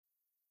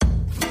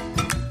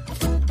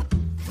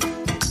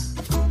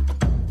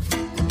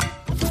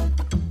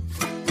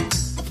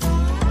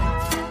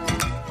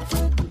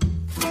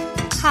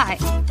Hi,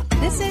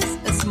 this is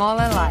A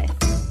Smaller Life,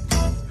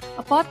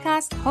 a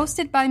podcast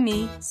hosted by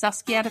me,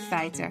 Saskia de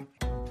Feiter.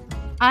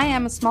 I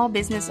am a small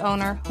business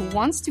owner who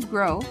wants to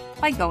grow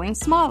by going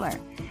smaller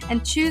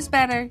and choose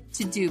better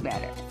to do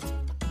better.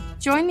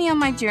 Join me on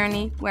my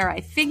journey where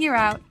I figure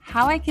out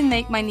how I can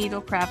make my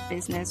needlecraft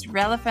business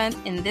relevant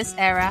in this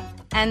era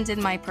and in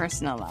my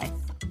personal life.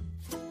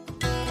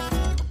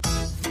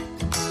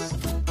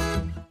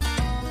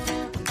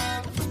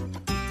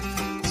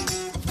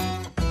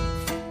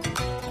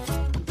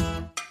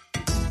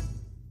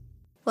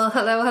 Well,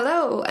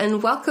 hello,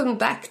 and welcome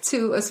back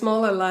to A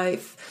Smaller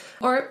Life.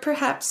 Or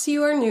perhaps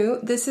you are new.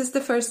 This is the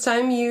first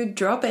time you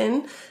drop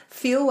in.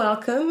 Feel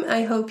welcome.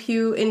 I hope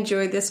you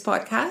enjoy this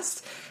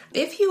podcast.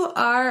 If you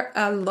are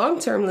a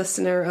long-term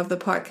listener of the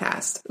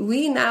podcast,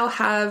 we now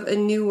have a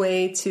new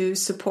way to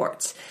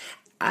support.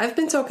 I've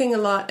been talking a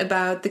lot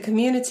about the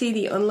community,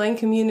 the online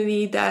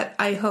community that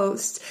I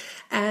host.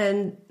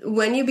 And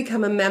when you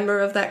become a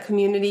member of that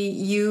community,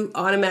 you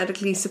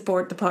automatically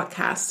support the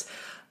podcast.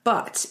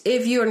 But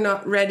if you're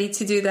not ready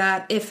to do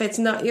that, if it's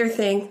not your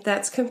thing,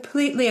 that's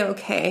completely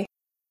okay.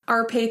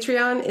 Our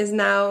Patreon is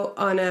now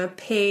on a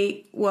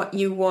pay what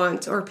you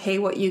want or pay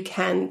what you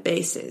can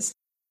basis.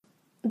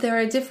 There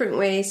are different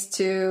ways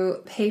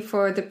to pay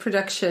for the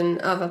production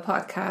of a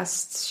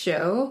podcast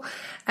show.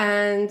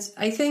 And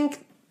I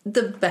think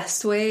the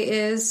best way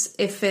is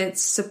if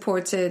it's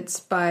supported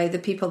by the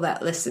people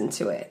that listen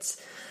to it.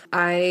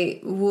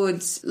 I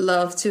would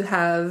love to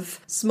have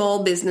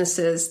small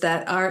businesses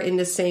that are in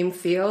the same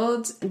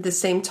field, the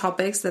same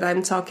topics that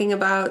I'm talking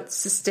about,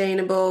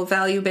 sustainable,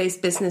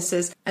 value-based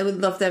businesses. I would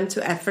love them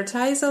to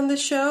advertise on the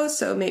show.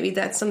 So maybe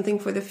that's something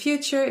for the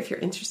future. If you're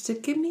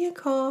interested, give me a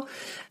call.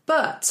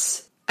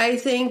 But I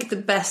think the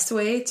best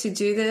way to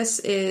do this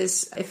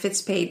is if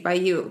it's paid by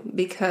you,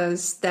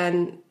 because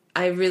then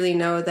I really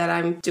know that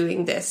I'm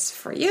doing this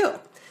for you.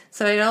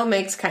 So it all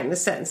makes kind of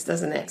sense,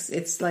 doesn't it?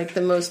 It's like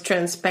the most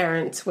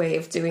transparent way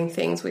of doing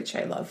things, which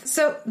I love.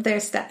 So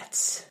there's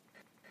that.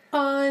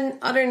 On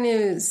other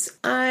news,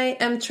 I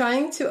am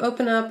trying to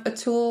open up a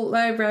tool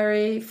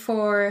library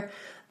for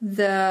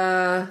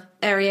the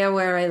area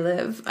where I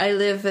live. I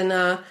live in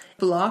a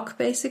block,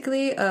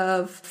 basically,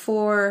 of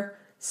 4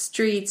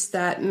 streets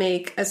that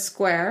make a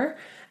square.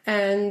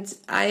 And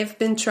I've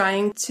been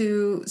trying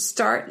to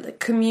start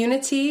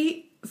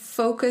community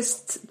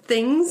focused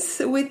things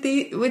with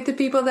the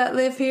people that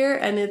live here,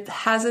 and it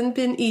hasn't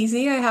been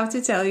easy, I have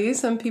to tell you.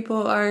 Some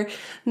people are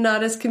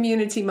not as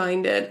community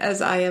minded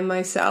as I am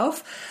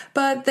myself,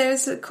 but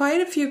there's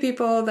quite a few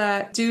people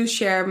that do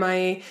share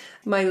my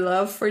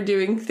love for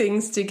doing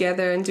things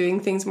together and doing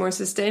things more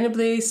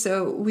sustainably.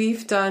 So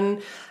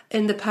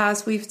in the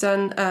past, we've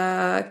done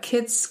a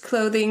kids'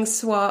 clothing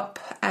swap,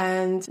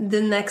 and the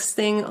next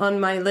thing on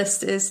my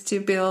list is to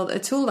build a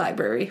tool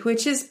library,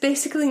 which is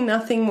basically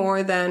nothing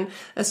more than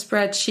a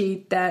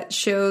spreadsheet that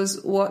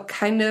shows what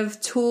kind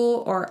of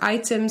tool or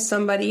item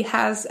somebody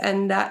has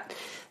and that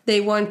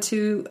they want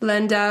to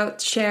lend out,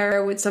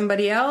 share with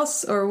somebody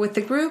else or with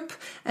the group,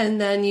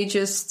 and then you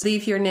just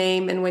leave your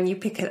name, and when you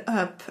pick it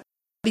up,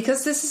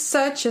 because this is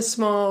such a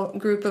small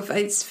group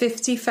it's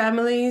 50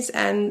 families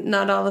and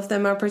not all of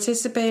them are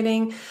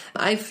participating,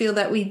 I feel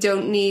that we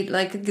don't need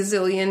like a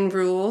gazillion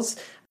rules.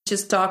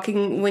 Just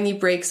talking, when you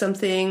break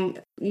something,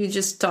 you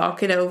just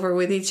talk it over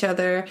with each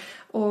other,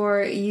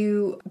 or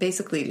you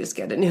basically just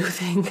get a new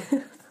thing.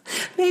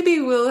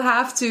 Maybe we'll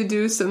have to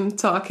do some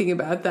talking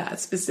about that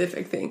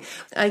specific thing.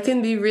 I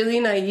can be really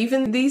naive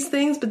in these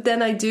things, but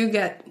then I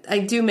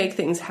do make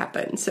things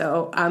happen.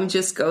 So I'm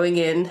just going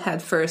in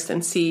head first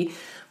and see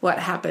what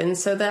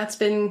happens. So that's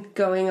been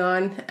going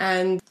on,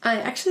 and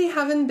I actually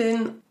haven't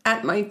been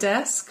at my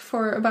desk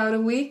for about a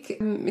week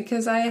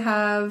because I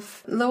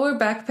have lower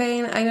back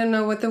pain. I don't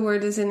know what the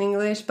word is in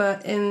English,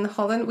 but in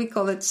Holland we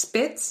call it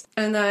spits,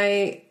 and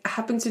I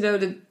happen to know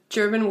the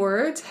German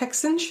word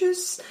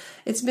Hexenschuss.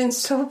 It's been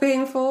so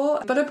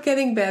painful, but I'm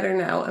getting better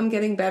now. I'm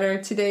getting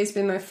better. Today's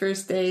been my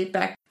first day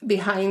back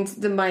behind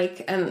the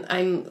mic, and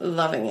I'm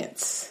loving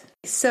it.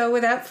 So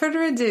without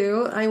further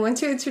ado, I want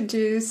to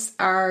introduce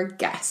our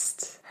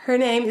guest. Her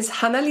name is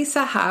Hanna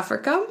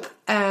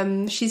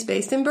Haferkamp. She's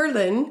based in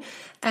Berlin,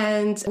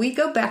 and we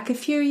go back a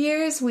few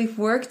years. We've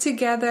worked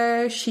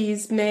together.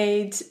 She's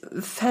made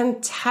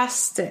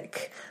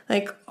fantastic,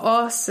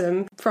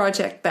 awesome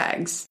project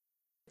bags.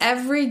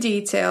 Every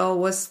detail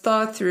was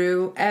thought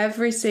through.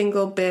 Every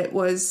single bit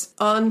was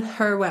on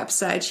her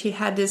website. She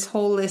had this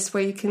whole list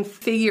where you can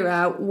figure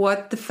out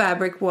what the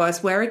fabric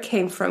was, where it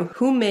came from,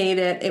 who made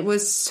it. It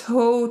was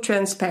so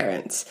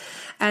transparent.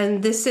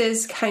 And this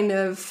is kind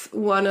of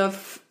one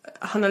of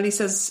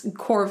Hanna-Lisa's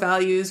core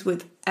values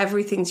with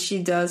everything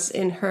she does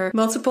in her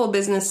multiple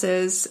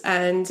businesses.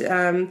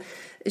 And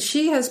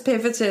she has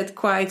pivoted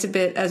quite a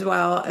bit as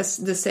well, as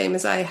the same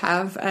as I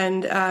have.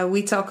 And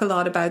we talk a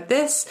lot about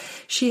this.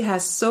 She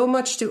has so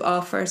much to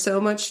offer,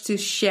 so much to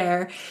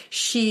share.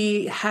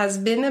 She has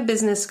been a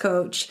business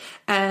coach,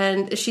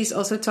 and she's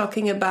also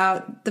talking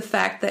about the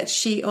fact that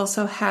she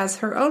also has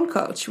her own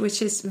coach,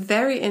 which is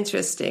very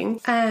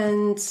interesting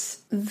and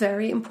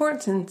very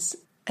important.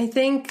 I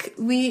think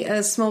we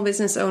as small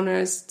business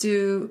owners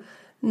do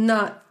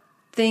not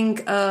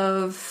think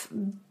of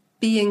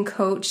being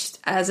coached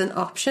as an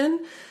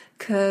option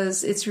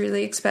because it's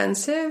really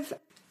expensive,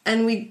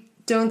 and we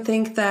don't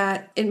think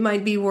that it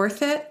might be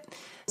worth it.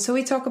 So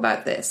we talk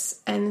about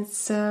this, and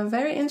it's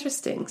very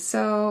interesting.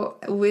 So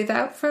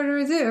without further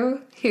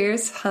ado,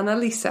 here's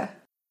Hanna-Lisa.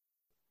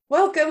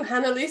 Welcome,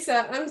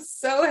 Hanna-Lisa. I'm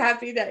so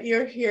happy that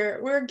you're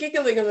here. We're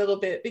giggling a little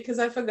bit because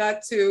I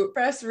forgot to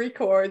press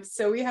record,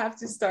 so we have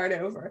to start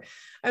over.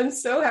 I'm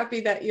so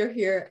happy that you're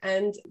here,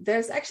 and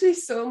there's actually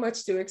so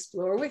much to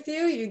explore with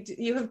you.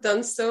 You have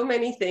done so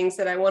many things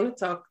that I want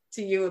to talk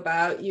to you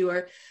about. You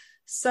are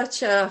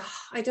such a,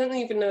 I don't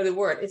even know the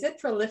word. Is it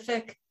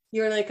prolific?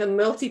 You're like a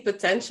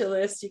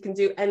multi-potentialist. You can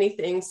do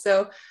anything.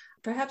 So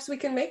perhaps we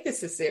can make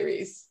this a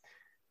series.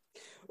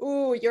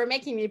 Ooh, you're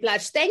making me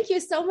blush. Thank you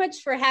so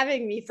much for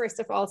having me. First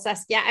of all,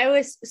 Saskia, I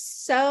was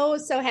so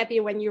happy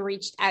when you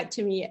reached out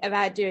to me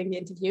about doing the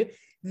interview.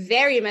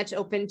 Very much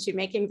open to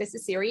making this a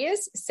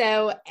series.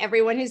 So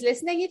everyone who's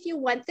listening, if you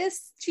want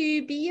this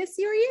to be a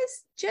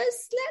series,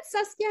 just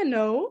let Saskia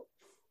know.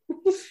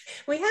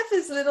 We have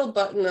this little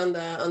button on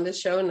the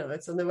show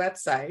notes on the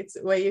website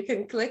where you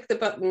can click the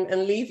button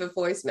and leave a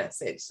voice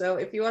message. So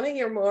if you want to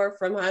hear more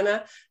from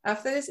Hanna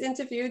after this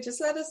interview, just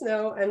let us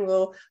know and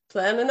we'll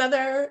plan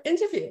another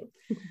interview.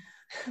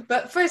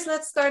 But first,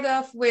 let's start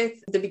off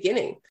with the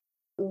beginning.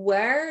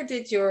 Where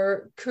did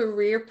your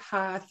career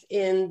path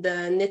in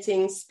the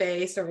knitting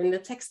space or in the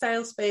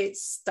textile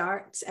space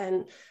start,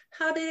 and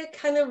how did it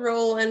kind of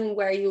roll and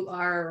where you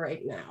are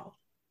right now?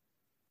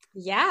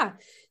 Yeah.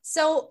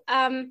 So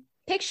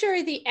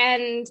picture the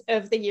end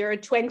of the year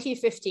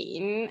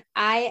 2015.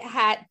 I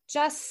had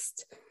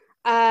just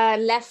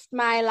left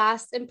my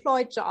last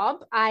employed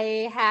job.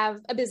 I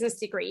have a business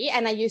degree,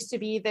 and I used to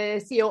be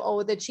the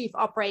COO, the chief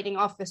operating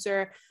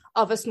officer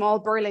of a small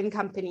Berlin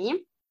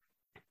company.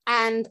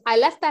 And I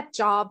left that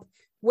job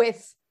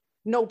with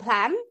no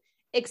plan,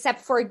 except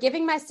for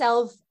giving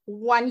myself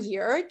 1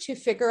 year to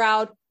figure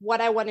out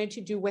what I wanted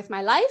to do with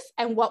my life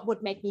and what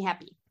would make me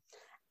happy.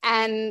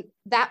 And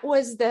that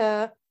was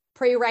the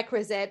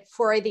prerequisite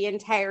for the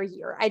entire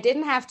year. I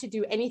didn't have to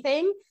do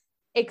anything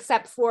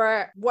except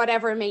for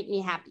whatever made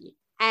me happy.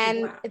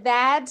 And wow,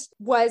 that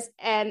was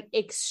an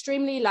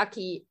extremely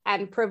lucky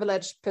and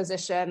privileged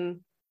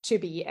position to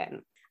be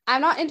in. I'm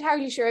not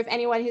entirely sure if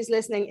anyone who's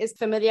listening is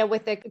familiar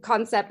with the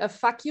concept of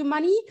fuck you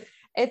money.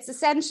 It's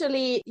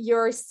essentially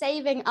you're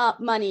saving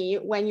up money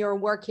when you're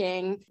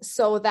working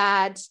so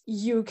that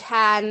you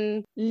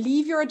can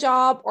leave your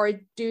job or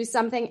do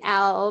something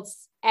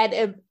else at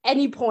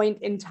any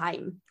point in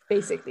time,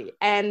 basically.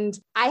 And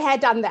I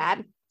had done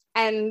that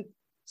and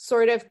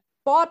sort of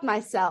bought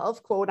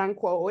myself, quote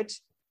unquote,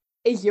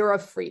 a year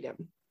of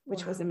freedom,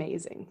 which was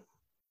amazing.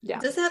 Yeah.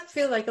 Does that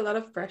feel like a lot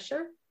of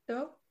pressure,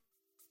 though?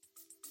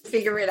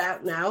 Figure it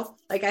out now.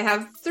 Like, I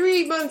have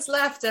 3 months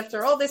left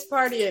after all this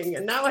partying,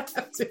 and now I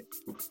have to.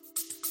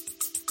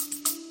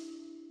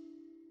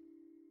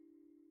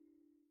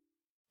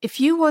 If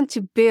you want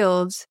to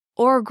build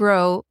or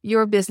grow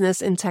your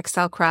business in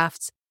textile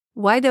crafts,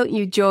 why don't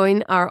you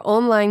join our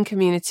online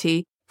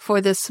community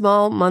for the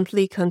small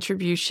monthly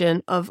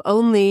contribution of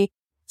only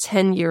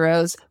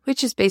 €10,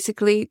 which is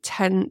basically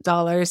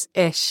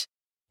 $10-ish.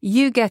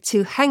 You get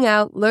to hang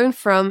out, learn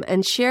from,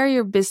 and share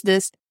your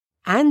business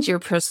and your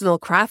personal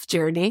craft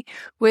journey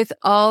with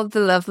all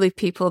the lovely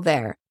people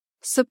there.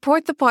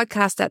 Support the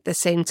podcast at the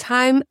same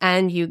time,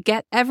 and you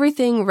get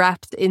everything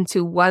wrapped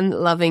into one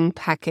loving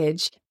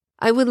package.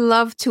 I would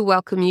love to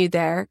welcome you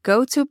there.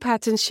 Go to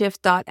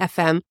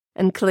patternshift.fm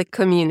and click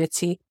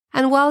community.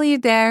 And while you're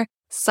there,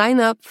 sign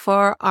up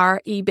for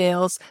our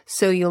emails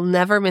so you'll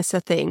never miss a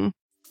thing.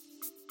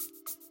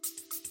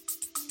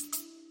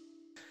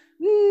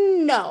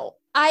 No,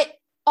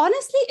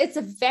 honestly, it's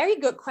a very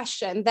good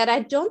question that I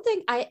don't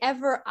think I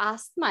ever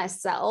asked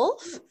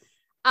myself.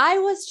 I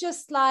was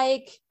just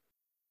like,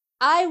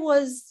 I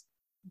was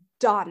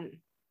done.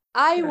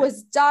 I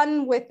was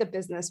done with the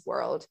business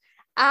world.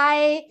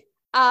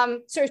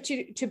 So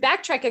to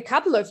backtrack a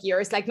couple of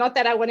years, like, not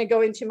that I want to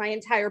go into my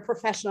entire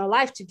professional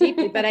life too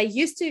deeply, but I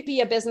used to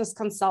be a business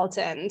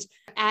consultant,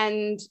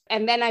 and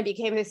then I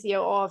became the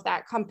COO of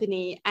that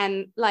company.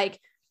 And like,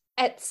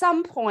 at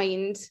some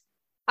point,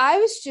 I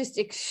was just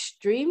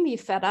extremely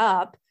fed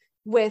up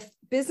with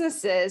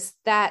businesses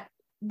that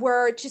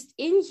were just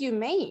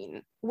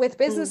inhumane, with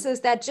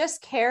businesses that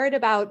just cared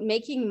about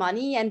making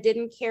money and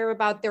didn't care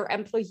about their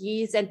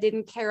employees and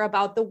didn't care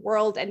about the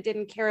world and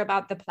didn't care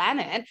about the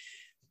planet.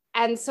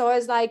 And so I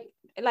was like,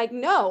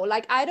 no,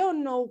 like, I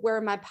don't know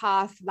where my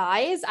path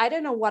lies. I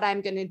don't know what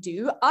I'm going to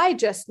do. I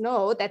just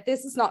know that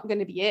this is not going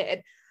to be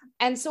it.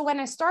 And so when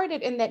I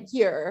started in that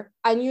year,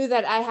 I knew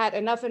that I had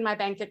enough in my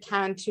bank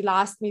account to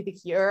last me the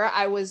year.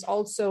 I was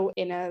also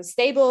in a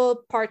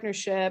stable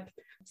partnership,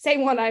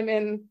 same one I'm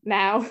in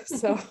now.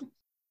 So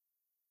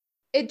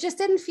it just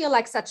didn't feel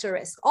like such a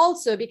risk.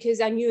 Also,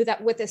 because I knew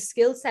that with the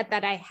skill set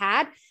that I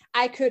had,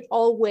 I could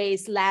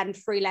always land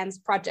freelance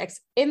projects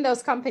in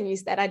those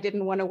companies that I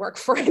didn't want to work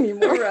for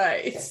anymore.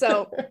 Right.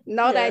 So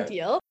not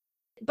ideal.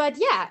 But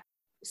yeah,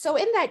 so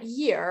in that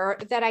year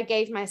that I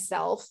gave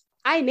myself,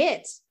 I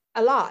knit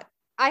a lot.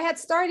 I had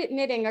started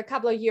knitting a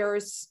couple of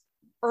years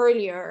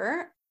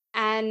earlier.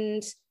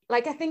 And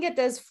like, I think it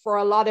does for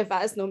a lot of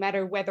us, no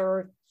matter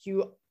whether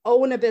you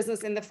own a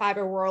business in the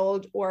fiber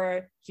world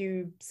or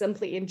you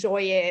simply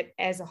enjoy it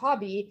as a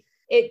hobby,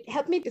 it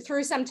helped me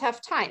through some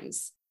tough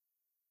times.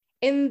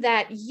 In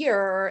that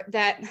year,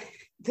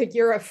 the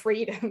year of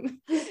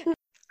freedom,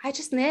 I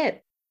just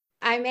knit.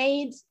 I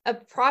made a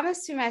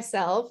promise to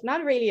myself,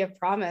 not really a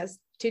promise.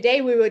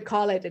 Today we would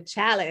call it a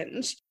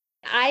challenge.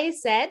 I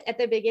said at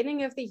the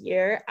beginning of the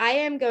year, I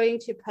am going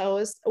to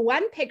post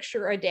one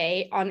picture a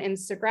day on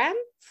Instagram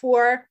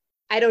for,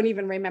 I don't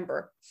even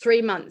remember,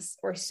 3 months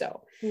or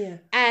so. Yeah.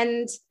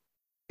 And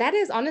that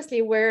is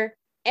honestly where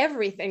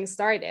everything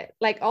started,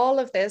 like all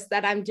of this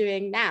that I'm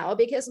doing now,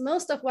 because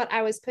most of what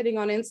I was putting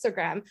on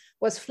Instagram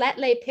was flat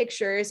lay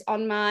pictures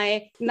on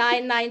my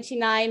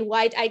 $9.99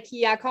 white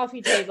IKEA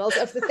coffee tables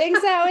of the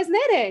things that I was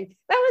knitting.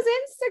 That was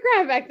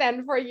Instagram back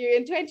then for you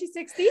in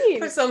 2016.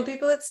 For some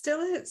people, it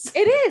still is. It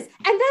is.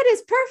 And that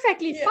is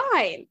perfectly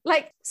fine.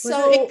 Like, was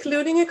so it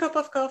including a cup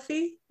of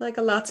coffee, like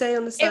a latte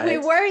on the side? We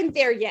weren't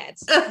there yet.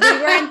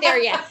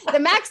 The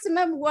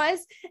maximum was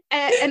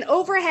an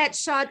overhead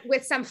shot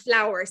with some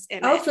flowers in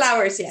it. Oh,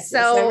 flowers. Yes.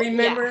 So, yes, I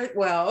remember it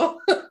well.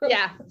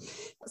 Yeah.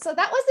 So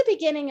that was the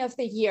beginning of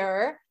the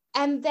year.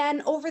 And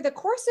then over the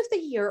course of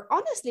the year,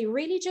 honestly,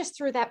 really just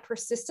through that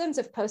persistence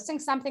of posting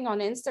something on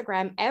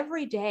Instagram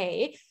every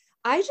day,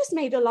 I just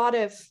made a lot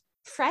of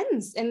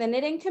friends in the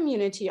knitting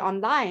community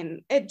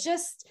online. It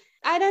just,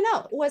 I don't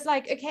know, it was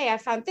like, okay, I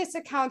found this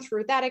account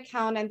through that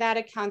account and that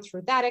account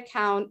through that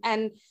account.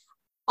 And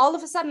all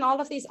of a sudden,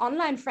 all of these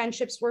online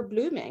friendships were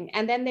blooming.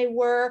 And then they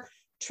were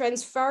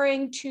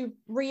transferring to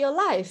real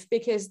life,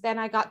 because then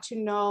I got to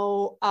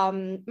know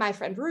my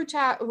friend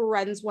Ruta, who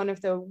runs one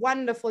of the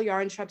wonderful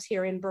yarn shops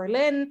here in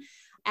Berlin.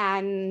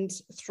 And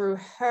through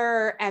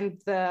her and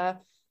the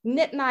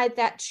knit night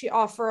that she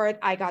offered,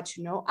 I got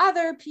to know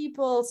other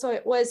people. So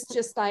it was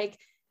just like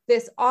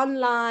this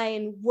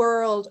online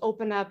world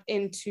open up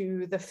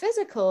into the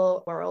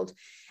physical world.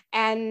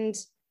 And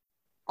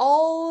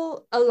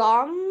all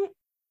along,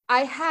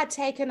 I had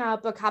taken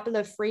up a couple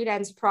of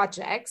freelance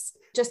projects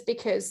just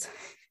because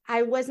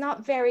I was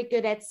not very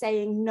good at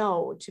saying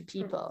no to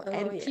people.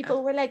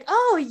 People were like,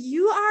 oh,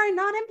 you are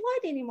not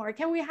employed anymore.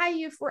 Can we hire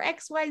you for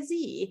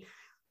XYZ?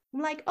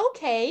 I'm like,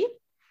 okay.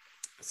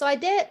 So I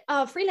did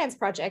freelance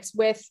projects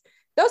with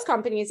those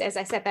companies, as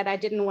I said, that I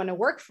didn't want to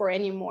work for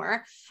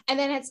anymore. And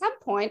then at some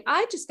point,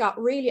 I just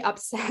got really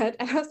upset.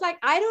 And I was like,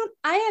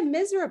 I am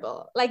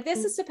miserable. Like,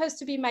 this is supposed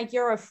to be my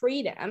year of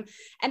freedom.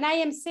 And I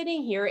am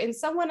sitting here in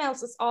someone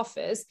else's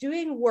office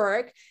doing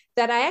work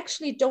that I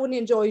actually don't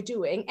enjoy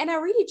doing. And I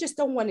really just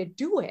don't want to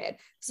do it.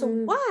 So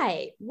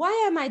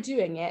why am I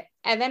doing it?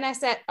 And then I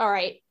said, all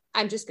right,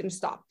 I'm just going to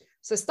stop.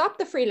 So stop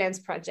the freelance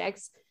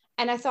projects.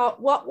 And I thought,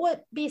 what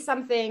would be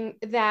something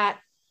that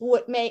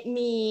would make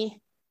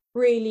me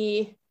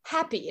really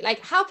happy?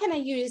 Like, how can I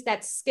use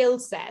that skill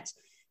set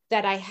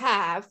that I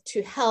have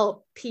to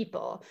help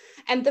people?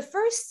 And the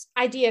first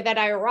idea that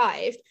I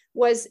arrived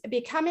was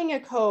becoming a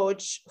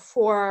coach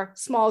for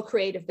small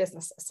creative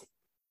businesses,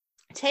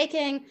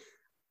 taking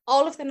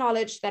all of the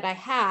knowledge that I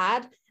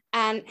had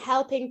and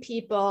helping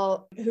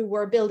people who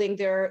were building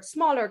their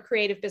smaller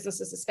creative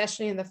businesses,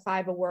 especially in the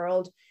fiber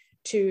world,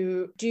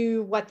 to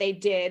do what they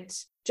did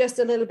just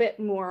a little bit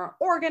more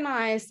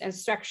organized and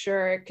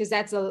structured, because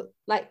that's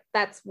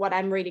what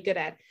I'm really good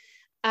at.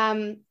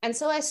 And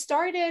so I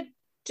started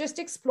just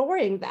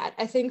exploring that.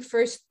 I think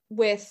first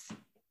with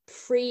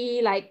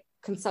free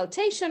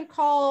consultation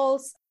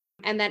calls,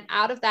 and then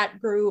out of that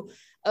grew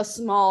a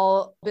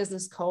small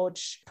business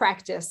coach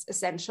practice,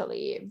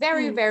 essentially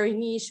very, very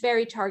niche,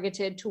 very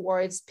targeted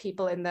towards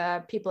people in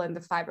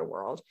the fiber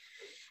world.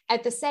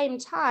 At the same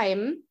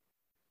time,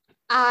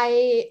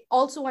 I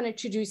also wanted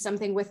to do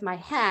something with my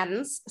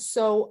hands.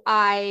 So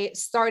I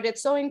started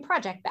sewing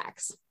project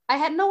bags. I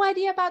had no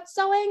idea about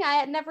sewing. I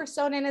had never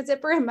sewn in a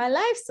zipper in my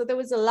life. So there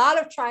was a lot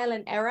of trial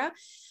and error,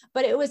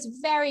 but it was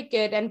very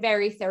good and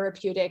very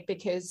therapeutic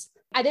because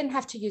I didn't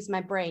have to use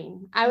my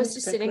brain. I was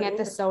just sitting at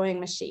the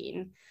sewing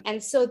machine.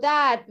 And so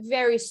that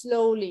very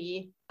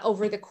slowly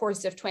over the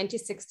course of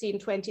 2016,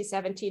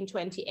 2017,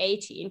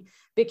 2018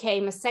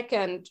 became a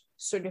second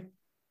sort of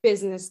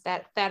business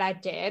that I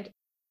did.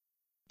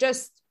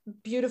 Just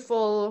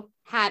beautiful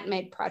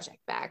handmade project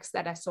bags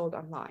that I sold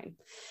online.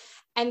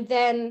 And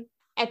then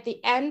at the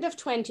end of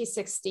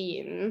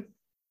 2016,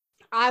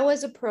 I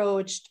was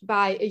approached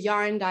by a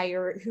yarn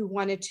dyer who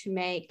wanted to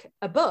make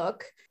a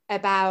book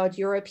about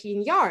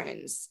European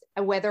yarns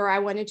and whether I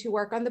wanted to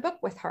work on the book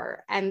with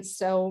her. And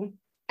so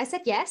I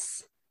said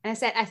yes. And I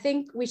said, I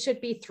think we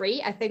should be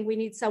 3. I think we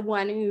need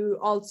someone who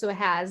also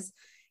has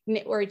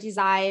knitwear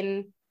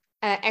design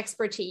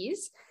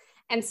expertise.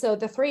 And so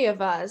the 3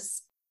 of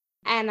us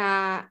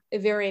Anna,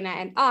 Verena,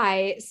 and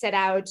I set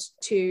out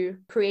to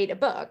create a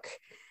book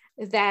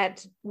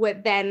that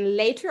would then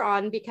later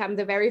on become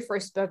the very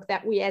first book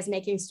that we as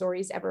Making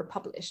Stories ever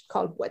published,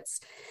 called Woods.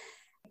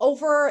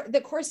 Over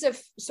the course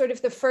of sort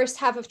of the first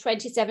half of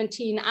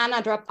 2017,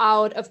 Anna dropped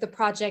out of the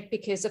project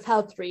because of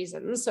health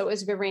reasons. So it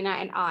was Verena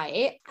and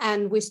I,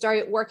 and we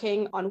started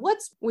working on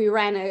Woods. We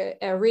ran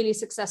a really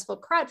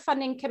successful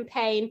crowdfunding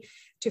campaign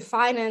to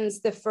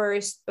finance the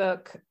first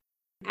book.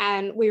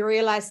 And we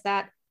realized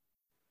that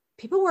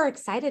people were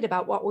excited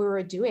about what we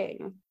were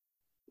doing.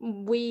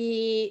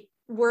 We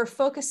were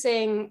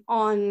focusing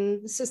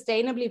on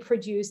sustainably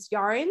produced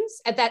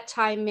yarns, at that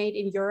time made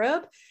in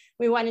Europe.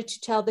 We wanted to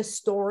tell the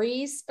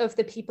stories of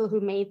the people who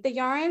made the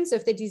yarns,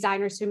 of the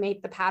designers who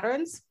made the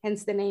patterns,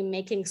 hence the name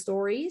Making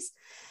Stories.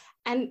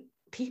 And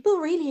people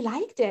really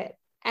liked it.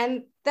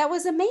 And that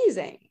was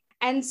amazing.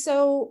 And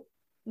so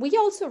we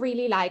also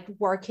really liked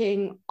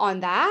working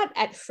on that.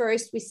 At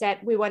first, we said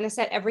we want to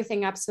set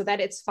everything up so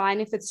that it's fine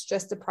if it's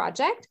just a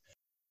project.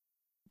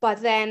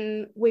 But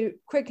then we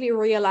quickly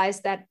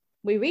realized that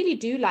we really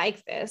do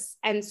like this.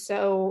 And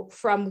so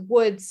from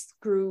Woods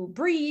grew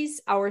Breeze,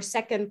 our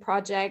second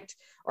project,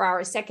 or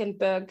our second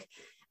book,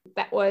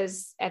 that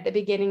was at the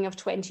beginning of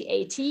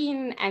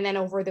 2018. And then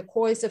over the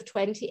course of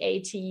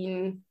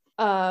 2018,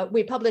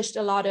 we published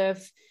a lot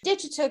of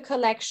digital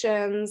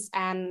collections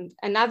and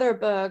another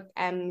book,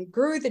 and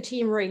grew the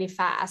team really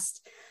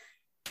fast.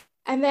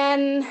 And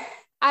then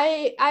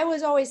I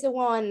was always the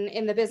one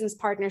in the business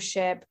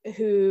partnership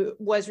who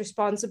was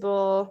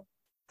responsible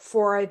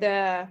for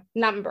the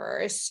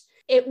numbers.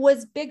 It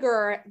was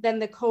bigger than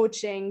the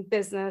coaching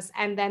business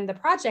and then the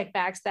project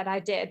bags that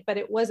I did, but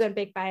it wasn't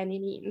big by any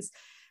means.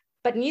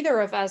 But neither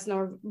of us,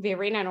 nor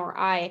Verena nor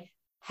I,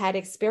 had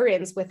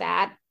experience with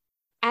that.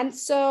 And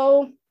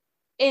so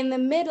in the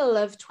middle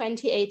of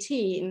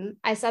 2018,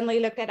 I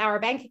suddenly looked at our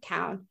bank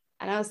account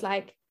and I was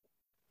like,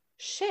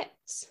 shit,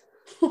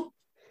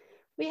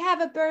 we have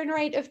a burn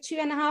rate of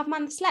 2.5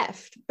 months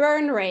left.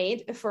 Burn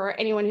rate, for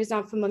anyone who's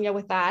not familiar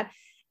with that,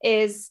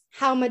 is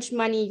how much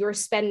money you're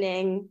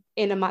spending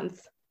in a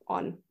month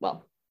on,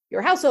 well,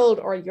 your household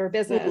or your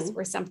business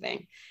or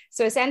something.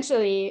 So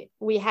essentially,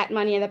 we had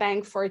money in the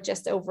bank for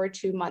just over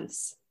 2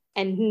 months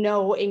and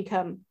no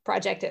income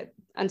projected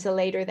until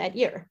later that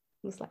year.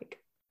 I was like,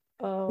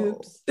 oh,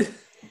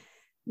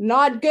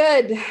 not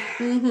good.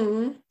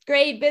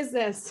 Great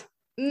business.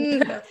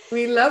 Yeah,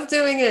 we love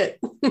doing it.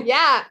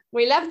 Yeah,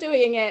 we love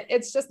doing it.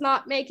 It's just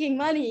not making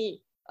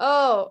money.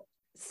 Oh,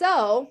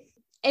 so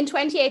in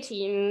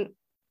 2018,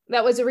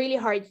 that was a really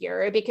hard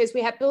year because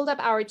we had built up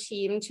our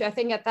team to, I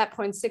think at that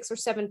point, 6 or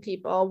 7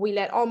 people. We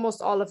let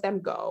almost all of them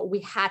go.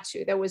 We had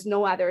to. There was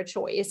no other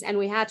choice. And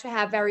we had to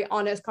have very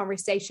honest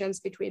conversations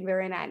between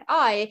Verena and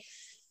I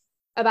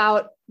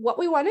about what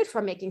we wanted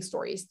from Making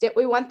Stories. Did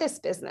we want this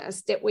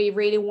business? Did we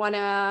really want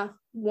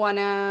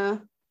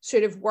to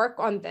sort of work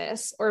on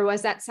this? Or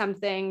was that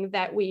something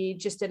that we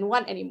just didn't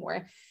want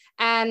anymore?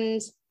 And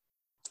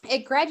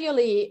it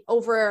gradually,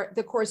 over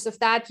the course of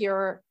that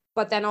year,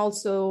 but then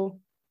also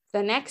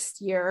the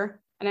next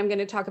year, and I'm going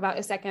to talk about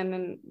a second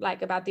and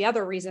like about the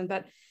other reason,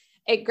 but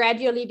it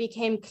gradually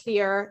became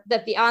clear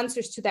that the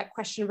answers to that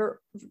question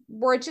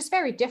were just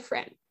very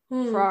different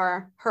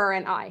for her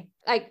and I.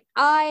 Like,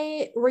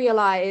 I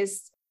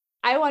realized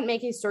I want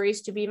Making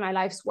Stories to be my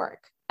life's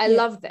work. I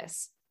love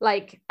this.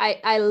 Like,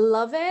 I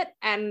love it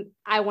and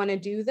I want to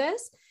do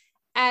this.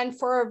 And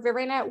for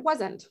Verena, it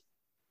wasn't.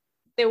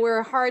 There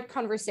were hard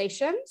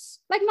conversations,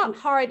 like not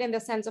hard in the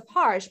sense of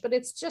harsh, but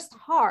it's just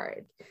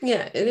hard.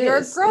 Yeah,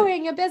 You're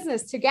growing a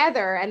business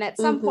together. And at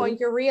some point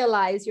you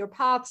realize your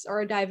paths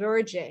are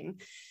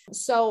diverging.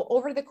 So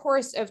over the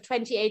course of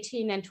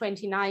 2018 and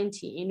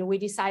 2019, we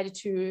decided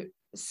to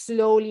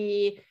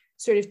slowly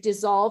sort of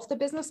dissolve the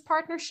business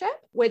partnership,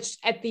 which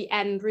at the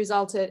end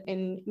resulted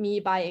in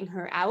me buying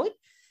her out.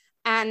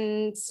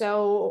 And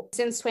so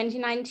since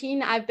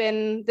 2019, I've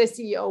been the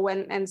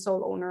CEO and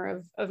sole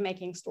owner of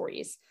Making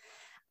Stories.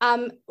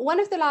 One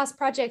of the last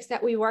projects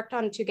that we worked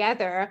on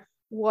together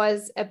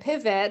was a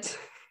pivot,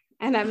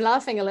 and I'm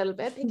laughing a little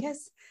bit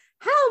because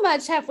how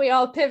much have we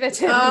all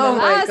pivoted in the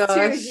last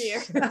 2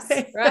 years,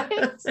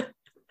 right?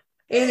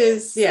 It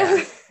is, yeah.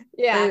 So,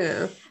 yeah. I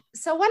know.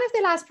 So one of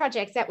the last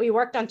projects that we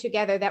worked on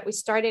together that we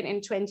started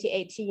in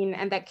 2018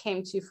 and that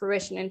came to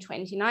fruition in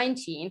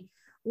 2019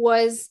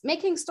 was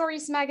Making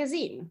Stories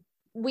magazine.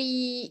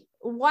 We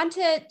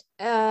wanted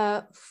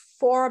a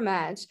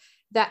format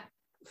that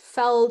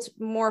felt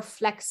more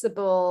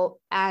flexible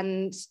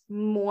and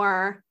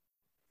more,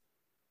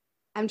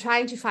 I'm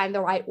trying to find the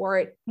right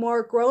word,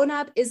 more grown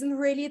up isn't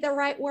really the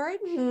right word,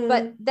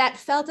 but that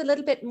felt a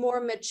little bit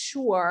more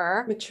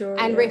mature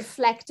and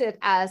reflected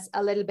us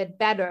a little bit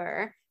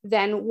better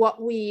than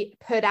what we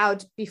put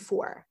out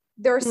before.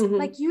 There's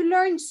like, you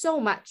learn so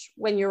much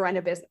when you run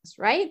a business,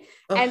 right?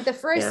 And the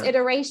first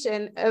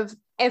iteration of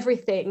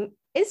everything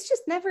is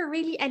just never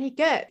really any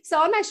good. So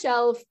on my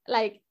shelf,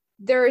 like,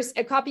 there's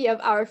a copy of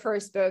our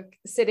first book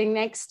sitting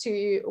next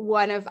to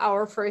one of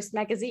our first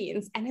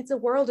magazines, and it's a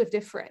world of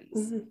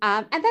difference.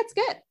 And that's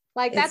good.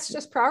 Like that's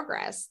just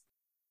progress.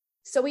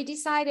 So we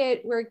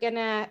decided we're going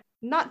to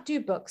not do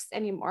books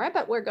anymore,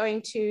 but we're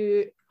going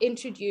to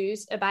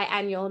introduce a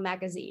biannual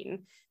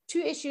magazine, 2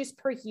 issues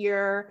per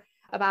year,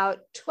 about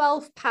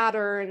 12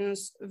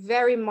 patterns,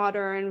 very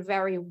modern,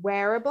 very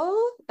wearable.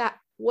 That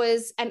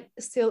was and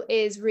still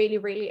is really,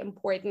 really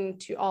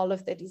important to all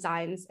of the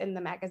designs in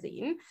the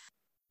magazine.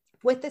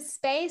 With the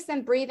space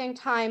and breathing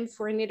time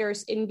for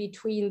knitters in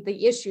between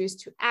the issues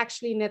to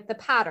actually knit the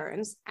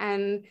patterns.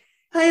 And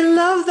I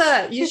love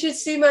that. You should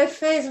see my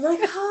face. I'm like,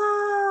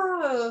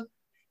 oh,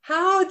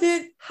 how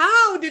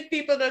did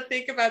people not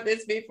think about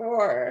this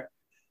before?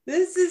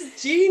 This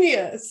is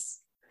genius.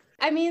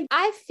 I mean,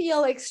 I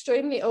feel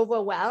extremely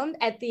overwhelmed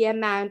at the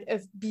amount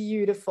of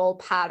beautiful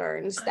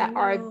patterns that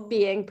are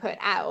being put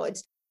out.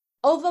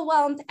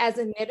 Overwhelmed as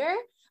a knitter,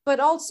 but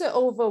also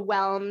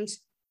overwhelmed.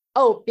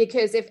 Oh,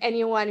 because if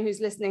anyone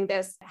who's listening to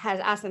this has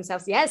asked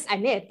themselves, yes, I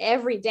knit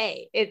every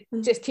day. It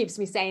just keeps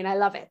me saying I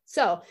love it.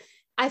 So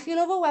I feel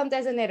overwhelmed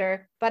as a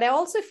knitter, but I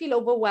also feel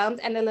overwhelmed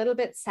and a little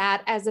bit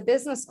sad as a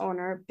business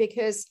owner,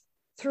 because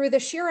through the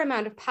sheer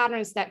amount of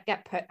patterns that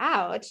get put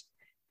out,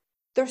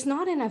 there's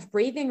not enough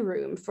breathing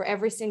room for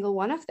every single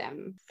one of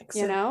them,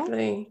 you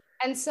know?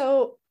 And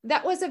so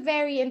that was a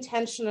very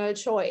intentional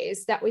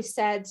choice that we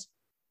said,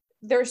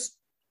 there's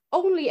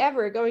only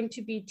ever going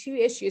to be 2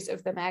 issues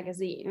of the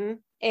magazine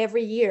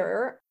every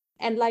year,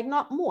 and like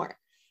not more.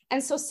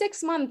 And so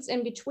 6 months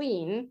in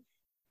between,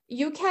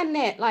 you can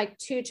knit like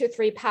 2 to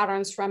 3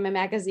 patterns from a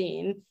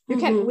magazine. You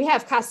can, we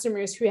have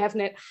customers who have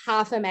knit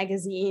half a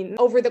magazine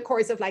over the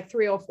course of like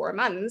 3 or 4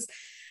 months,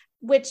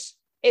 which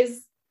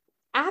is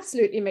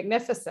absolutely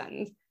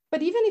magnificent.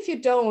 But even if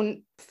you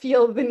don't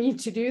feel the need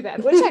to do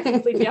that, which I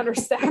completely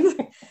understand,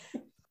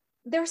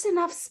 there's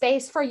enough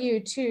space for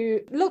you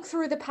to look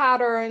through the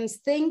patterns,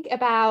 think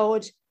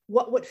about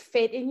what would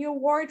fit in your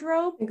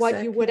wardrobe,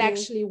 what you would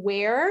actually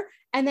wear,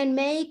 and then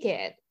make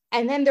it.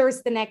 And then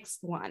there's the next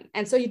one.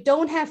 And so you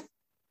don't have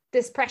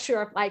this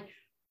pressure of like,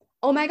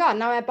 oh my God,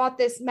 now I bought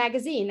this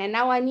magazine and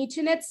now I need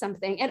to knit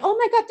something. And oh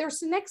my God, there's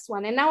the next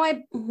one. And now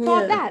I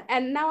bought that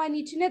and now I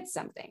need to knit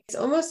something. It's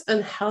almost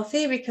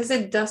unhealthy because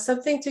it does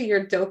something to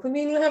your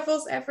dopamine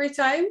levels every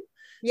time.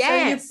 Yes.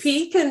 So you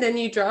peak and then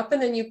you drop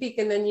and then you peak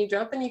and then you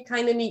drop and you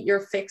kind of need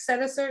your fix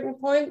at a certain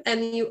point,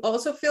 and you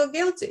also feel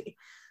guilty.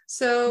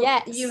 So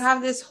you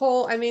have this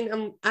whole, I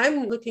mean,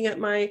 I'm looking at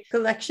my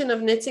collection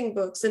of knitting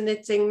books and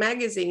knitting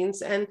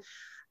magazines, and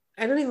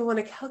I don't even want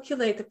to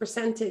calculate the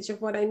percentage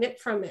of what I knit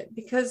from it,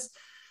 because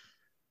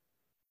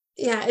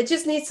it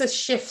just needs a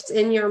shift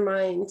in your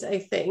mind, I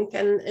think.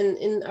 And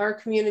in our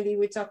community,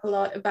 we talk a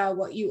lot about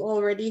what you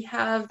already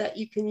have that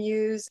you can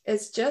use.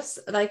 It's just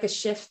like a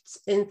shift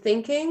in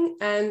thinking.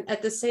 And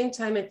at the same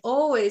time, it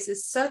always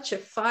is such a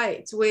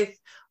fight with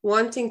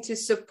wanting to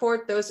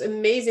support those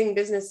amazing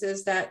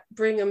businesses that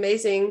bring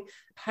amazing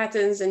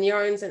patterns and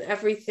yarns and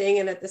everything.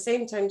 And at the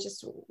same time,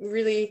 just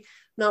really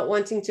not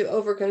wanting to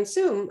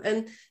overconsume.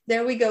 And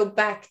there we go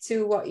back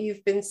to what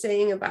you've been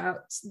saying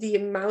about the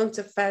amount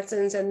of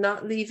patterns and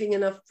not leaving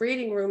enough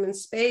breathing room and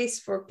space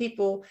for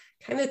people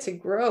kind of to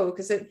grow.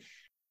 Because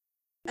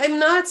I'm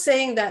not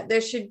saying that there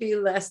should be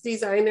less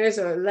designers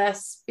or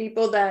less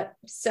people that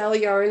sell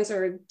yarns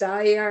or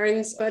dye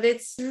yarns, but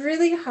it's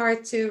really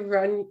hard to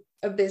run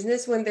a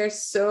business when there's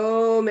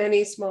so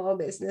many small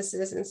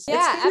businesses. And it's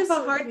kind of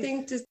a hard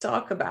thing to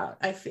talk about,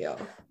 I feel.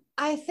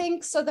 I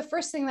think so. The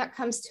first thing that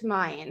comes to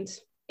mind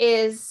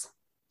is,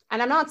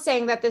 and I'm not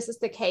saying that this is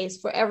the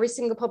case for every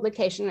single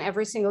publication,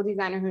 every single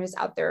designer who is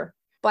out there,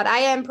 but I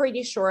am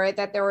pretty sure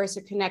that there is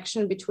a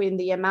connection between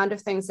the amount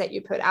of things that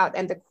you put out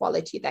and the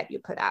quality that you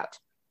put out.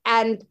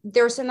 And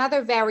there's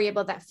another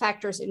variable that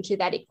factors into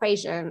that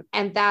equation,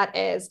 and that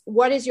is,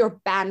 what is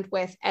your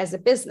bandwidth as a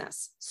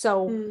business?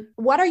 So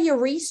what are your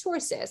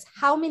resources?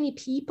 How many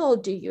people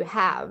do you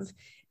have?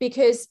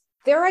 Because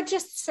there are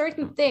just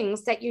certain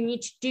things that you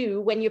need to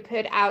do when you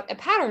put out a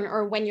pattern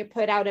or when you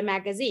put out a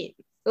magazine.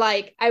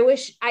 Like, I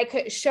wish I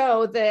could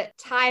show the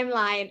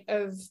timeline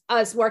of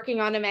us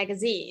working on a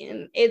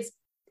magazine. It's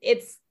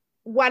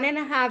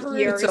 1.5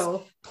 years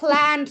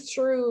planned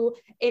through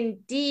in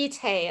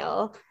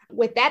detail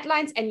with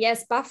deadlines and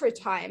yes, buffer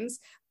times.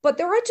 But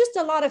there are just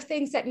a lot of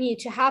things that need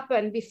to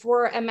happen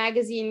before a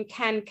magazine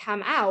can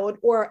come out,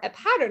 or a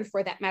pattern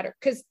for that matter,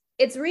 because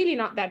it's really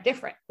not that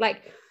different.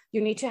 Like,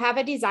 you need to have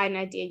a design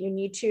idea. You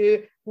need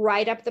to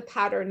write up the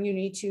pattern. You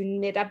need to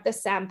knit up the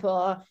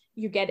sample.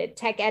 You get it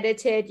tech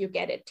edited. You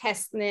get it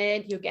test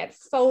knit. You get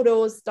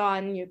photos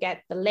done. You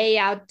get the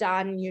layout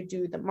done. You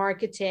do the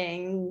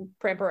marketing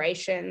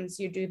preparations.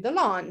 You do the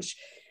launch.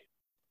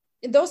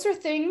 Those are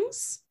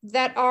things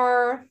that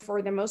are,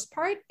 for the most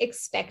part,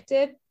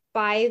 expected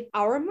by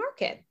our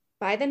market,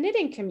 by the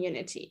knitting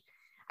community.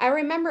 I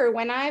remember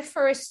when I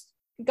first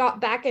got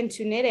back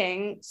into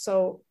knitting,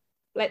 so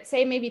let's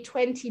say maybe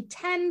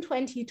 2010,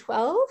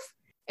 2012,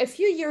 a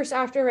few years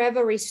after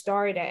Revelry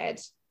started,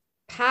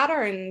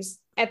 patterns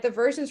at the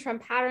versions from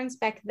patterns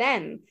back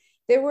then,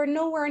 they were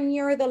nowhere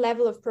near the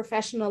level of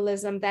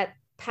professionalism that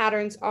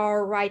patterns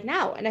are right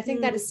now. And I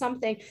think that is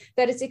something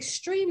that is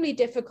extremely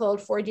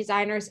difficult for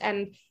designers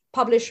and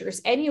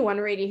publishers, anyone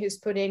really who's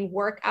putting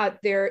work out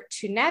there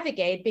to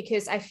navigate,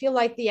 because I feel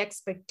like the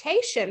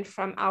expectation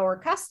from our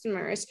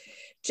customers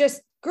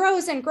just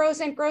grows and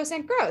grows and grows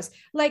and grows.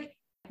 Like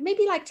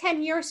maybe like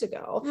 10 years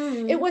ago,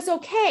 it was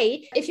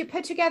okay if you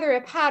put together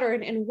a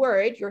pattern in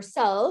Word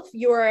yourself,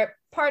 your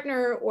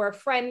partner or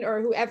friend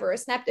or whoever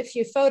snapped a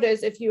few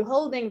photos of you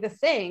holding the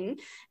thing,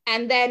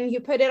 and then you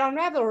put it on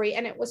Ravelry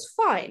and it was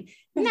fine.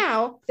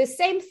 Now, the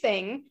same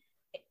thing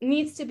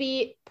needs to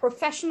be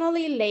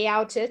professionally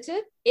layouted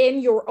in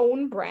your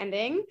own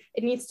branding.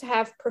 It needs to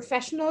have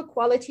professional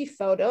quality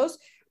photos,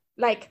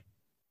 like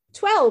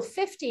 12,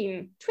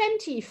 15,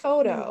 20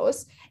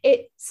 photos.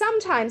 It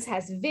sometimes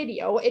has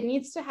video. It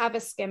needs to have a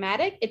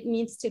schematic. It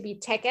needs to be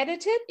tech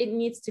edited. It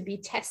needs to be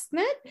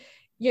testnet,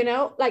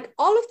 like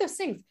all of those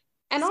things.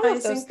 And all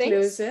of those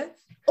inclusive. Things.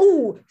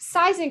 Oh,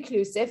 size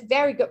inclusive.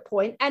 Very good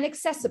point. And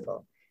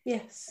accessible.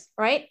 Yes.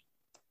 Right.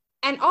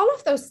 And all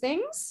of those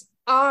things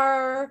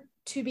are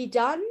to be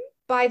done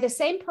by the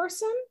same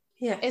person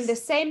in the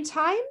same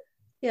time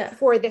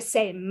for the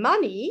same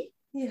money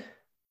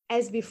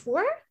as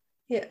before.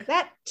 Yeah,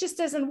 that just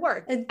doesn't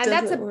work. And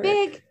that's a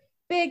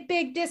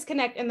big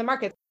disconnect in the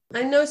market.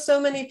 I know so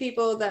many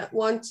people that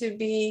want to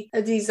be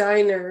a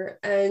designer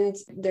and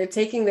they're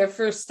taking their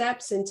first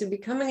steps into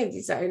becoming a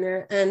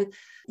designer, and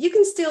you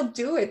can still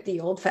do it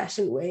the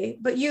old-fashioned way,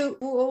 but you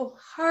will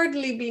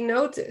hardly be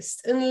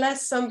noticed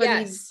unless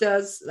somebody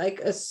does like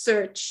a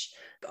search.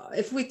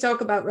 If we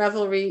talk about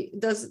Ravelry,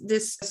 does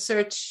this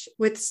search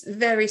with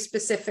very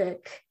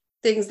specific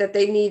things that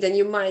they need, and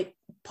you might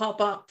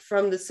pop up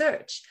from the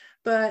search.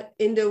 But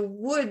in the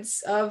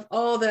woods of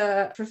all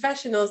the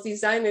professionals,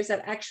 designers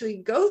that actually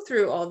go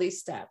through all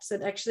these steps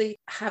and actually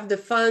have the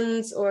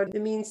funds or the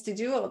means to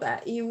do all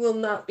that, you will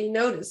not be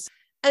noticed.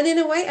 And in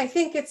a way, I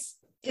think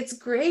it's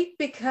great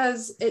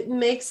because it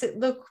makes it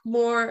look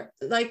more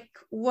like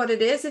what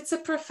it is. It's a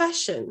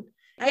profession.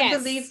 I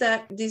believe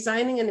that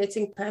designing a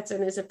knitting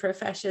pattern is a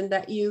profession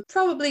that you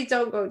probably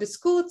don't go to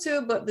school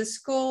to, but the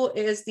school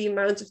is the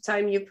amount of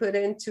time you put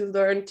in to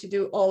learn to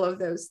do all of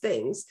those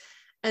things.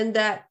 And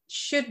that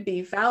should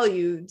be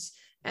valued.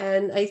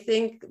 And I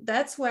think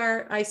that's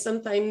where I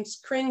sometimes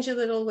cringe a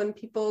little when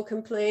people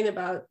complain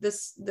about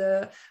this,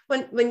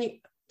 when you,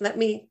 let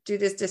me do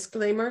this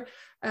disclaimer,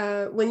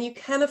 when you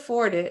can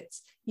afford it,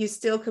 you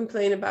still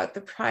complain about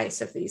the price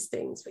of these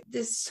things.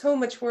 There's so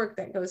much work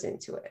that goes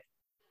into it.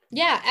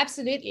 Yeah,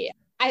 absolutely.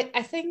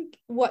 I think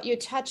what you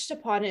touched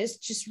upon is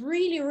just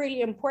really, really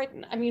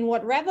important. I mean,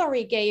 what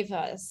Ravelry gave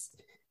us,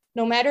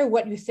 no matter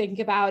what you think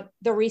about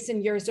the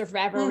recent years of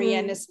Ravelry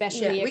and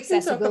especially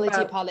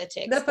accessibility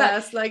politics. The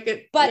past,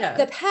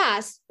 the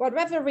past, what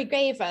Ravelry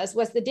gave us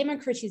was the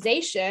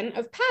democratization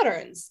of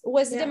patterns,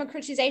 was the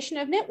democratization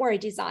of knitwear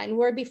design,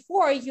 where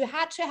before you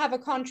had to have a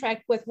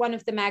contract with one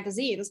of the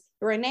magazines.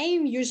 Your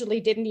name usually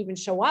didn't even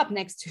show up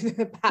next to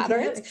the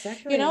patterns. Yeah,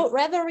 exactly.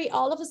 Ravelry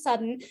all of a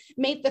sudden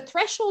made the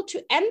threshold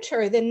to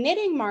enter the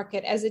knitting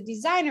market as a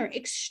designer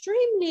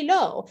extremely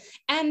low.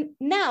 And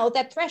now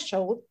that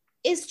threshold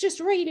is just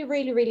really,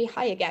 really, really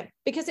high again,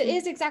 because it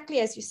is exactly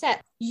as you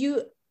said.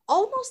 You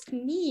almost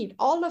need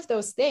all of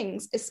those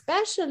things,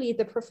 especially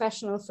the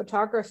professional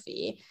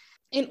photography,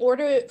 in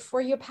order for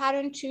your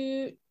pattern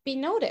to be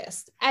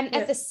noticed. And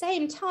at the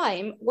same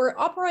time, we're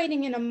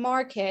operating in a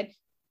market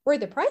where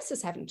the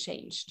prices haven't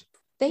changed.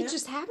 They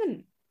just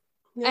haven't.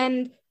 Yeah.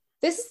 And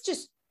this is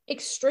just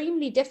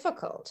extremely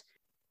difficult.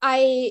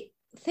 I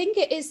think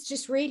it is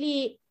just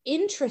really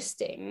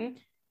interesting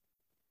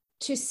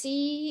to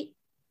see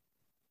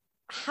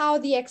how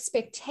the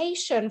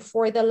expectation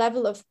for the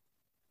level of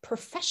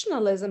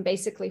professionalism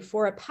basically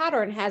for a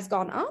pattern has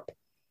gone up,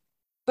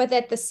 but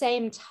at the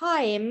same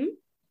time,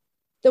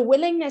 the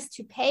willingness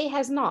to pay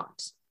has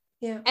not.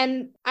 Yeah.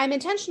 And I'm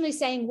intentionally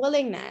saying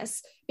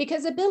willingness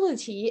because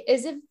ability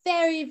is a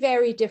very,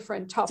 very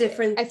different topic.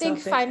 I think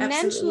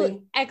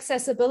financial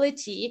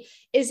accessibility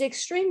is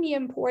extremely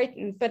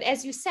important, but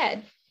as you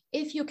said,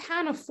 if you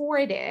can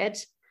afford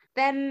it,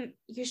 then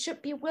you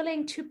should be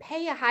willing to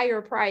pay a higher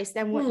price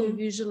than what you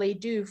usually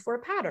do for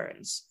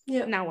patterns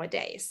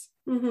nowadays.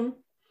 Mm-hmm.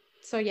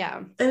 So,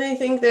 yeah. And I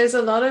think there's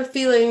a lot of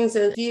feelings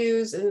and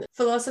views and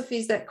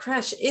philosophies that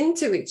crash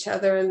into each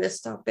other in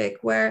this topic,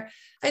 where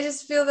I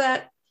just feel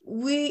that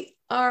we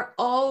are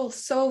all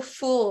so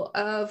full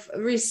of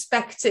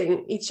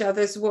respecting each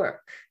other's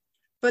work.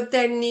 But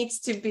there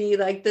needs to be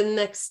like the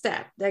next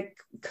step that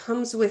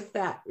comes with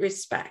that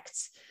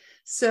respect.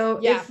 So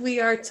if we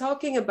are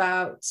talking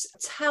about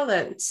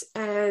talent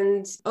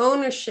and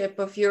ownership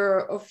of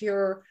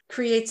your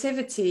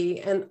creativity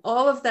and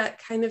all of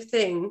that kind of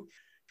thing,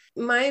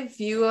 my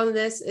view on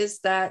this is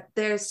that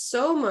there's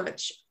so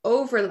much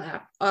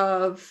overlap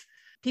of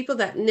people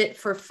that knit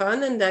for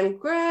fun and then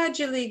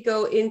gradually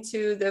go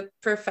into the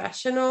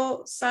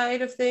professional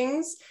side of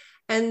things.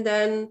 And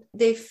then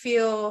they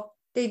feel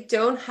they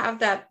don't have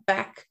that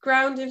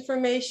background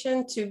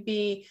information to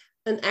be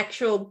an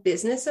actual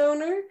business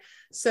owner.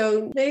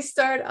 So they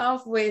start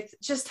off with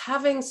just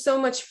having so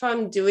much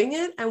fun doing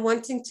it and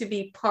wanting to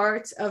be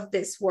part of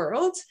this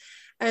world.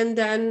 And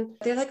then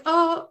they're like,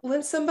 oh,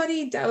 when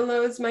somebody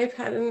downloads my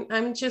pattern,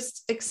 I'm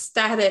just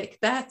ecstatic.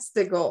 That's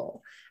the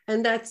goal.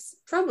 And that's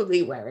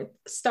probably where it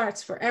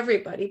starts for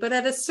everybody. But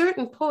at a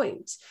certain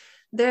point,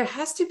 there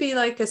has to be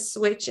like a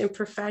switch in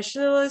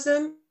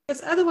professionalism,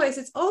 because otherwise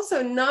it's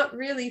also not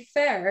really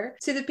fair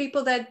to the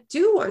people that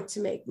do want to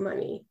make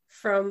money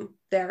from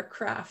their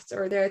craft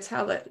or their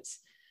talent.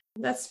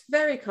 That's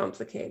very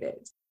complicated.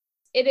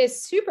 It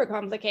is super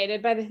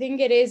complicated, but I think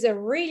it is a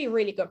really,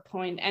 really good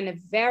point and a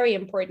very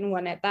important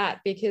one at that,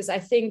 because I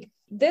think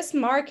this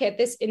market,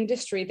 this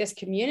industry, this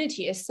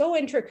community is so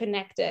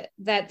interconnected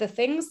that the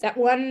things that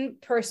one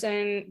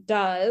person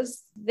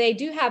does, they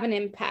do have an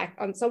impact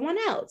on someone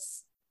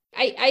else.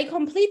 I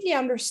completely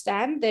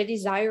understand the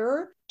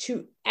desire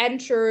to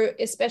enter,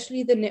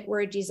 especially the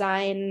knitwear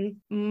design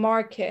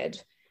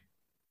market.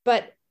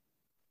 But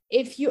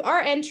if you are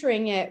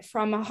entering it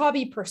from a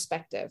hobby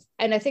perspective,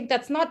 and I think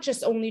that's not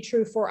just only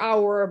true for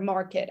our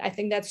market, I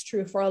think that's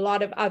true for a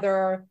lot of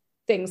other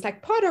things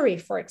like pottery,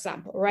 for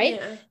example, right?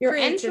 Yeah, you're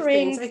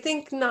entering things. I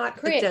think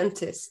not the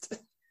dentist.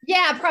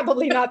 Yeah,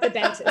 probably not the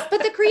dentist,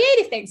 but the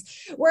creative things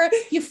where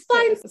you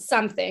find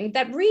something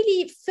that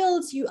really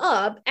fills you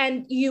up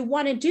and you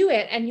want to do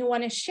it and you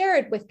want to share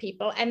it with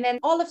people. And then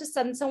all of a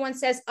sudden someone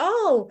says,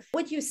 oh,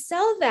 would you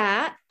sell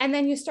that? And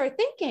then you start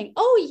thinking,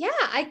 oh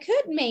yeah, I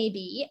could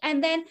maybe.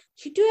 And then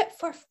you do it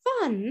for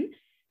fun.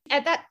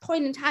 At that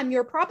point in time,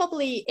 you're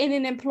probably in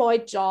an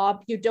employed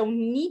job. You don't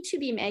need to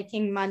be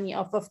making money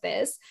off of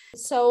this.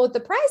 So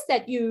the price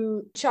that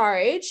you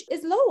charge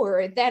is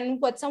lower than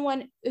what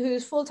someone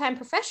whose full-time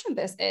profession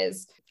this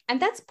is. And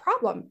that's a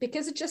problem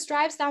because it just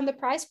drives down the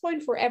price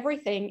point for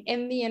everything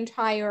in the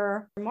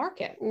entire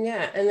market.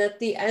 Yeah. And at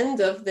the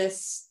end of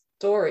this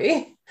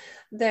story,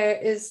 there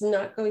is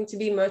not going to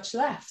be much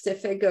left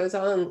if it goes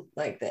on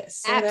like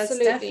this. So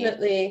Absolutely. That's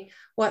definitely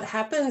what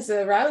happens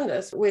around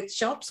us with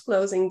shops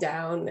closing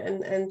down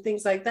and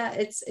things like that.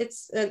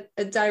 It's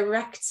a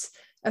direct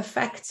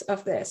effect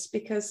of this,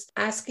 because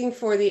asking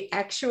for the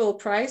actual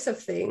price of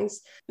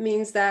things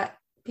means that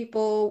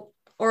people,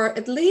 or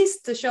at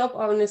least the shop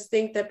owners,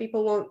 think that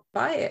people won't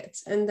buy it,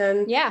 and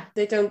then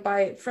they don't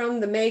buy it from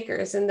the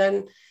makers, and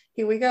then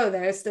here we go,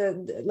 there's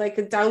the like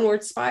a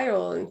downward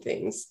spiral and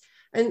things.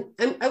 And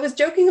I was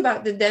joking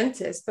about the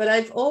dentist, but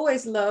I've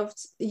always loved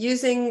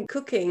using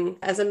cooking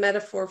as a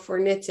metaphor for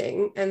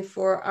knitting and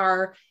for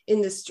our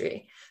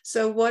industry.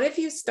 So what if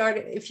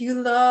you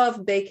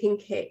love baking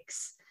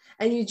cakes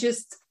and you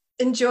just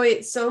enjoy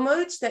it so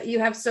much that you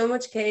have so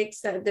much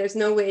cakes that there's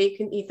no way you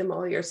can eat them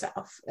all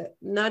yourself,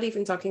 not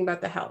even talking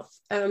about the health.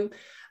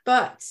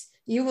 But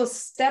you will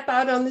step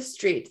out on the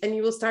street and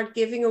you will start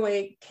giving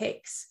away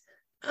cakes.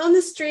 On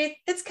the street,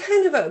 it's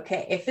kind of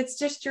okay if it's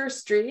just your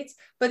street.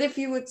 But if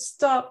you would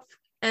stop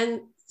and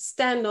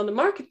stand on the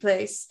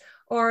marketplace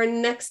or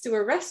next to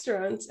a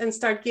restaurant and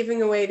start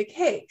giving away the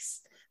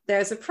cakes,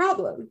 there's a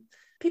problem.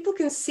 People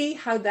can see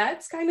how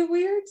that's kind of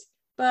weird.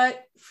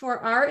 But for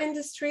our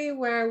industry,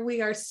 where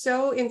we are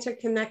so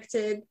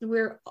interconnected,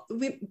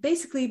 we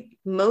basically,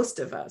 most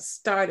of us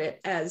started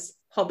as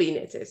hobby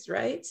knitters,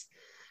 right?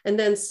 And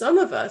then some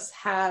of us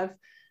have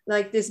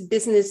like this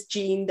business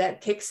gene that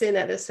kicks in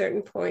at a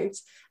certain point,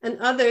 and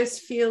others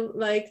feel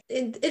like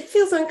it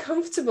feels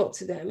uncomfortable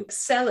to them.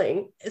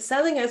 Selling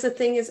as a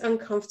thing is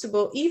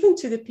uncomfortable even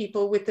to the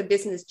people with the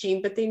business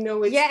gene, but they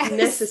know it's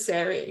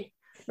necessary,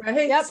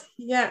 right? Yep.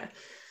 Yeah.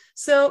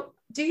 So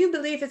do you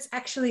believe it's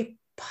actually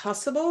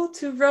possible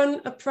to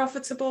run a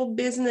profitable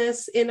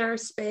business in our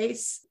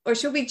space, or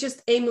should we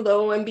just aim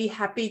low and be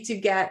happy to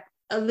get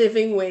a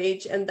living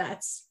wage and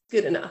that's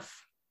good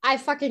enough? I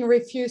fucking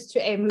refuse to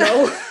aim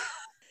low.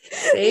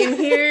 Same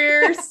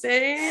here,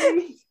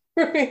 same.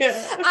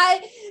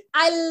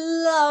 I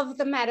love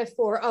the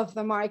metaphor of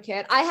the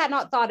market. I had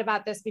not thought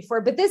about this before,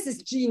 but this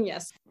is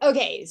genius.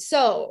 Okay,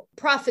 so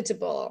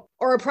profitable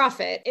or a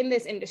profit in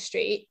this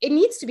industry, it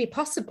needs to be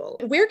possible.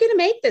 We're going to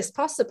make this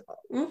possible.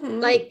 Mm-hmm.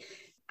 Like,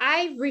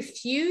 I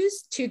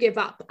refuse to give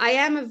up. I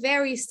am a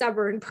very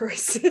stubborn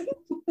person.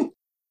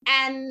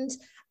 And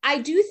I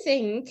do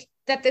think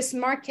that this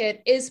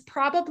market is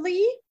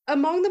probably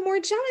among the more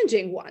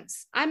challenging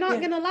ones. I'm not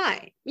going to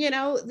lie. You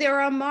know, there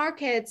are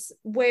markets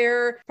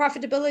where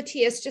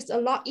profitability is just a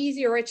lot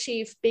easier to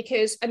achieve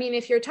because, I mean,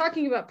 if you're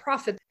talking about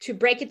profit, to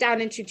break it down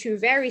into two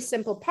very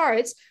simple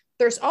parts,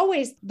 there's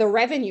always the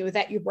revenue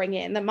that you bring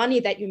in, the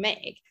money that you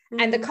make,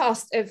 and the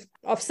cost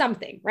of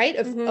something, right?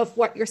 Of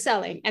what you're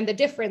selling. And the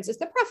difference is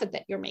the profit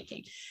that you're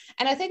making.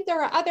 And I think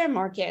there are other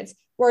markets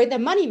where the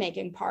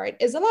money-making part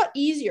is a lot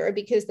easier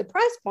because the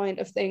price point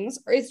of things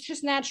is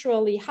just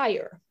naturally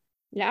higher.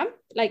 Yeah.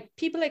 Like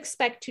people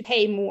expect to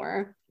pay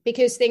more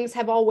because things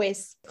have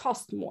always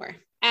cost more.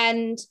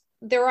 And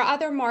there are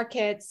other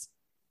markets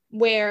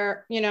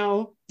where, you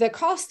know, the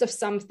cost of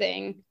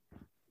something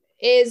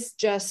is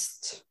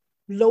just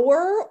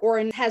lower or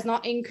has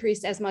not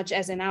increased as much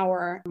as in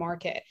our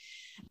market.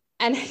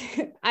 And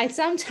I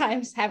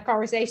sometimes have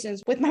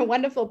conversations with my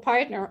wonderful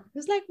partner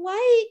who's like,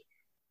 why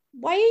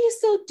are you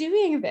still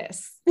doing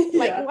this?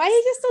 Like, why are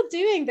you still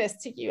doing this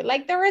to you?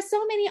 Like, there are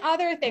so many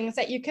other things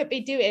that you could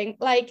be doing,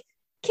 like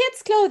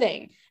kids'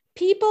 clothing.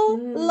 People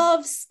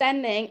love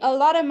spending a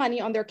lot of money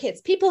on their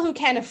kids, people who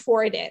can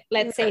afford it,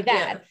 let's say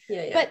that.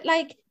 But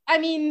like, I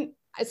mean,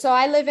 so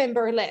I live in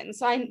Berlin,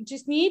 so I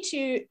just need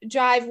to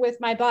drive with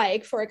my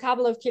bike for a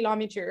couple of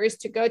kilometers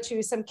to go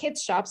to some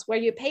kids shops where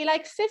you pay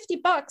like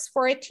 $50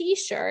 for a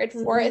t-shirt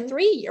for a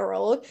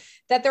 3-year-old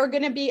that they're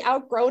going to be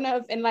outgrown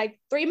of in like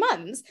 3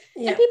 months.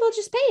 And people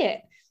just pay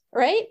it,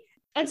 right?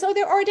 And so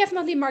there are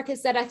definitely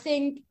markets that I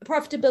think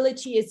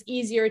profitability is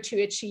easier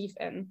to achieve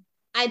in.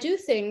 I do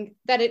think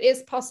that it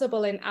is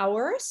possible in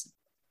ours.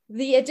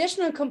 The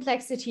additional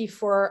complexity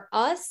for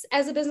us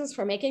as a business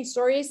for making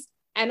stories,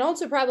 and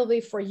also probably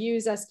for you,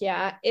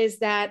 Saskia, is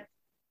that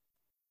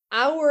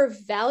our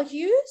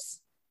values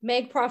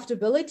make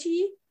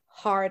profitability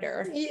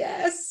harder.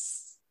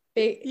 Yes.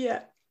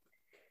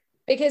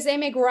 Because they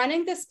make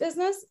running this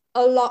business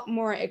a lot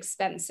more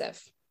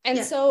expensive. And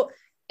so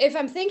if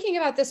I'm thinking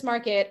about this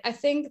market, I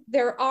think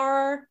there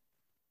are,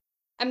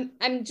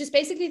 I'm just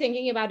basically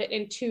thinking about it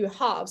in 2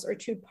 halves or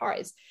 2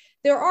 parts.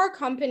 There are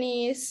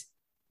companies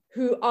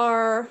who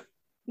are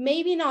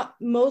maybe not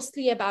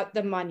mostly about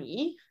the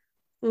money,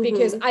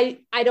 because I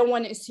don't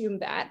want to assume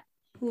that,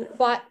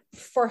 but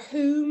for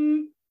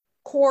whom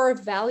core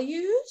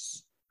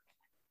values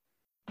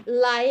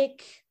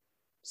like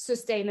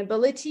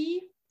sustainability,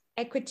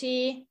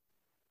 equity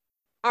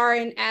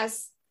aren't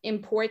as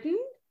important.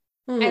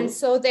 And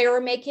so they are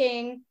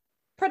making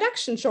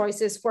production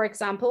choices, for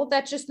example,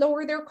 that just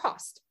lower their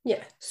cost.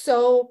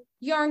 So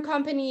yarn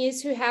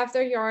companies who have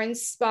their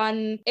yarns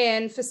spun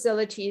in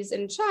facilities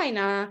in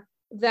China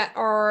that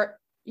are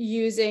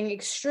using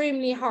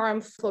extremely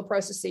harmful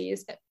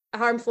processes,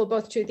 harmful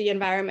both to the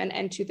environment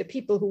and to the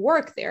people who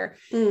work there.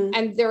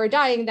 And they're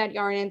dyeing that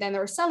yarn and then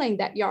they're selling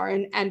that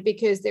yarn. And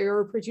because they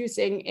were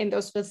producing in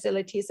those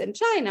facilities in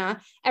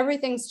China,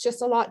 everything's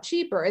just a lot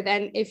cheaper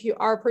than if you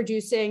are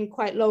producing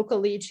quite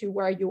locally to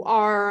where you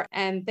are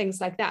and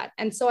things like that.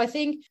 And so I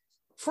think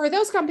for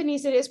those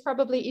companies, it is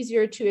probably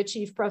easier to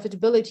achieve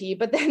profitability.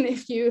 But then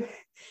if you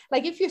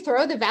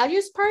throw the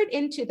values part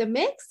into the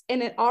mix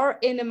and it are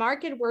in a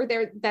market where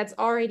that's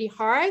already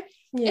hard,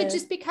 it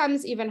just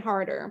becomes even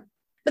harder.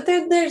 But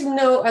there's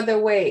no other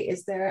way,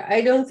 is there?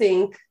 I don't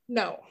think.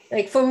 No.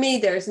 Like for me,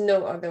 there's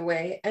no other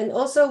way. And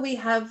also we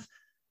have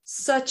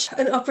such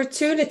an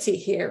opportunity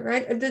here,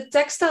 right? The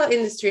textile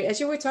industry, as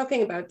you were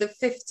talking about, the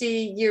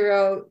 50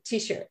 €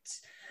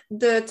 t-shirts.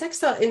 The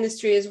textile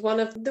industry is one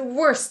of the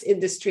worst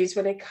industries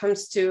when it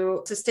comes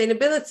to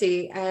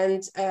sustainability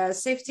and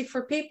safety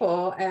for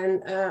people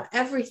and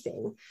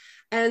everything.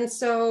 And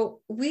so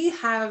we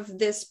have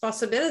this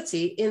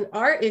possibility in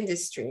our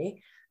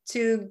industry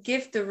to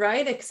give the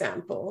right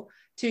example,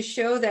 to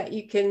show that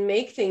you can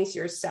make things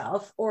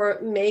yourself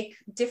or make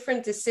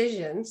different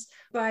decisions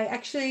by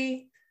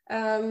actually,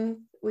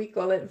 we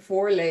call it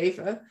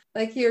voorleven.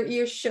 Like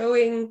you're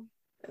showing.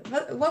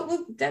 What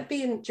would that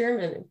be in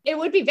German? It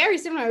would be very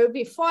similar. It would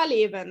be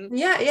vorleben.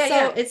 Yeah.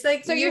 It's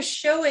like, so you're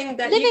showing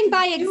that living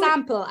by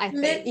example, I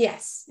think.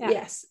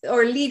 Yes.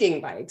 Or leading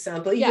by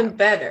example, even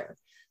better.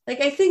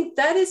 Like, I think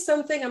that is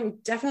something I'm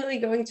definitely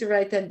going to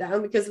write that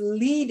down, because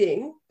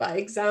leading by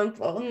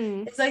example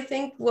is, I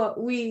think, what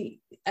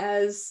we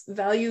as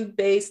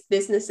value-based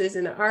businesses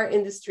in our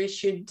industry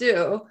should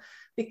do,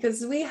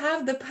 because we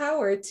have the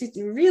power to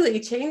really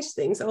change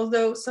things,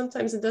 although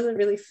sometimes it doesn't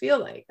really feel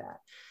like that.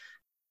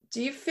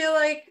 Do you feel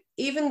like,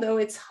 even though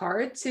it's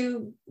hard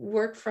to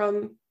work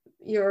from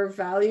your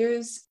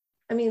values,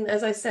 I mean,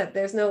 as I said,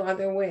 there's no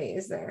other way,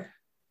 is there?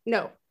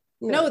 No,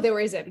 there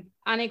isn't.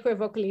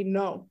 Unequivocally,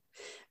 no.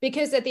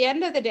 Because at the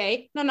end of the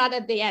day, no, not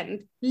at the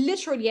end,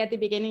 literally at the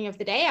beginning of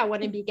the day, I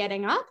want to be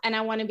getting up and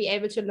I want to be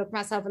able to look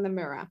myself in the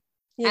mirror.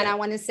 And I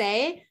want to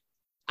say,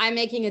 I'm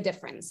making a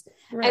difference.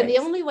 Right. And the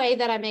only way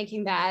that I'm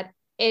making that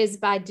is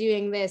by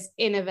doing this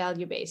in a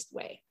value-based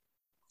way.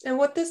 And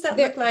what does that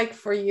look like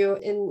for you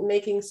in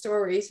making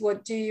stories?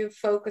 What do you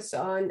focus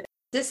on?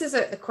 This is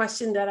a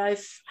question that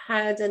I've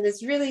had, and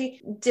it's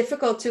really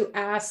difficult to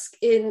ask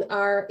in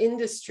our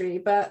industry,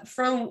 but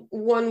from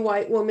one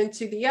white woman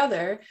to the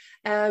other,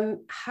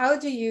 how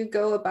do you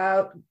go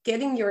about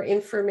getting your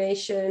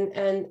information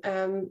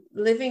and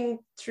living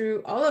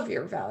through all of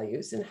your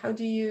values? And how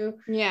do you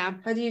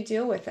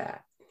deal with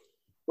that?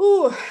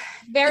 Ooh,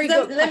 very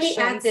good question.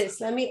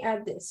 Let me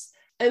add this.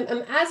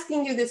 I'm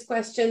asking you this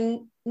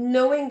question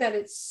knowing that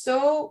it's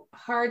so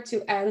hard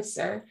to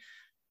answer,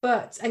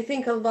 but I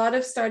think a lot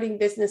of starting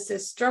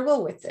businesses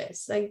struggle with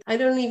this. Like, I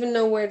don't even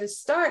know where to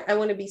start. I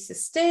want to be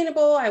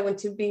sustainable. I want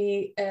to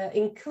be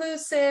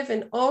inclusive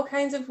in all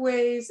kinds of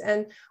ways.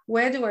 And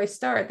where do I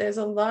start? There's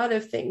a lot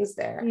of things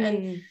there.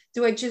 And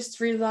do I just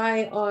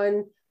rely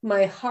on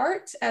my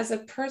heart as a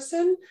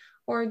person,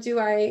 or do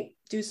I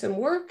do some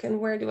work? And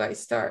where do I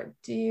start?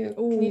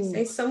 Can you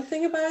say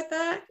something about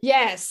that?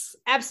 Yes,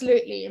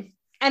 absolutely.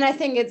 And I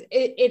think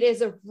it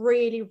is a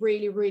really,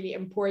 really, really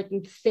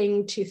important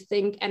thing to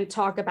think and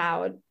talk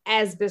about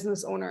as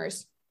business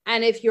owners.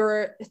 And if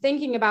you're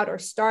thinking about or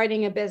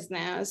starting a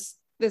business,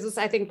 this is,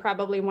 I think,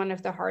 probably one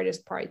of the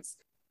hardest parts.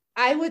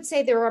 I would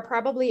say there are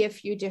probably a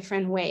few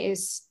different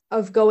ways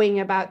of going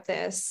about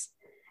this.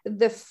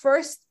 The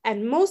first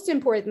and most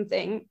important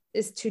thing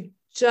is to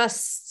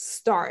just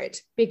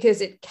start, because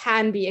it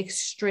can be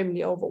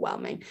extremely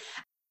overwhelming.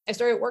 I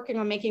started working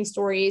on making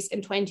stories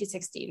in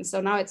 2016.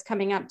 So now it's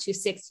coming up to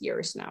 6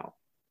 years now.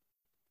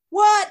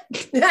 What?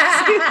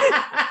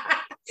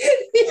 That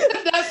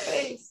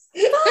face.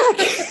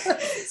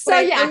 So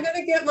wait, yeah. I'm going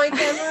to get my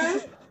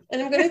camera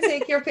and I'm going to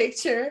take your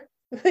picture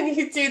when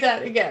you do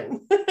that again.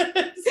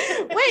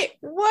 Wait,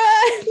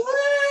 what?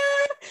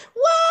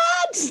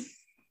 What?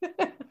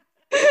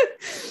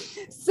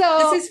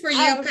 So this is for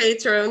you,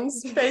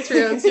 patrons.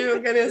 You're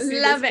going to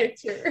see love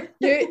this it. picture.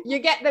 You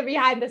get the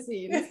behind the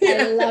scenes.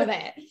 I love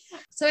it.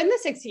 So in the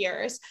 6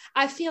 years,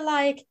 I feel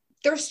like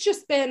there's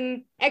just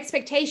been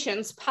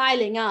expectations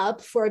piling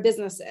up for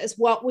businesses,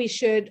 what we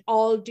should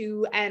all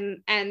do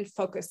and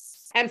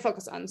focus on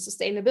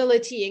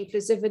sustainability,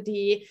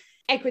 inclusivity,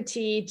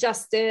 equity,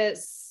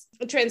 justice,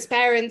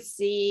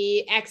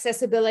 transparency,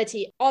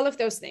 accessibility, all of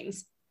those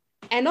things.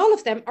 And all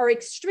of them are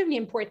extremely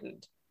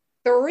important.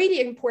 They're really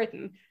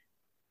important.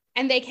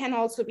 And they can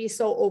also be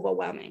so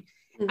overwhelming.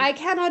 Mm-hmm. I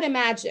cannot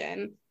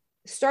imagine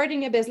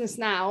starting a business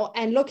now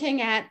and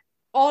looking at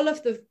all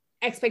of the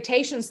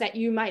expectations that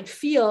you might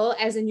feel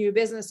as a new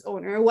business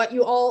owner, what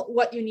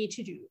you need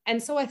to do.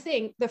 And so I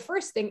think the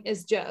first thing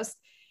is just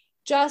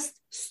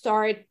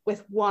start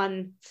with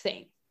one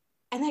thing.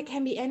 And that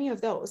can be any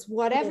of those,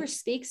 whatever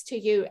speaks to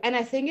you. And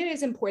I think it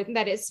is important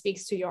that it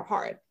speaks to your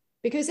heart,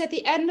 because at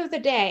the end of the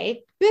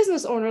day,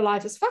 business owner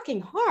life is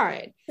fucking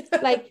hard.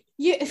 Like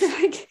if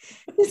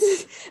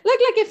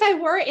I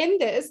were in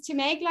this to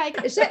make like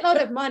a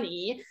shitload of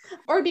money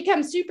or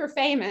become super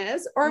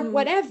famous or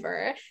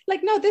whatever, like,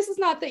 no, this is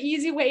not the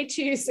easy way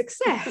to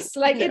success.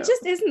 Like it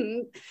just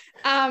isn't.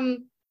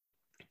 And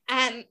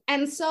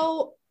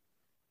so,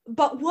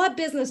 but what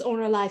business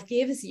owner life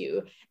gives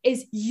you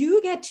is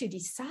you get to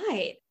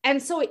decide.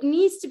 And so it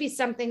needs to be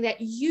something that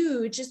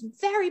you just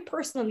very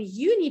personally,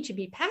 you need to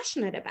be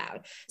passionate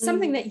about,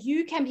 something that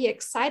you can be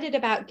excited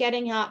about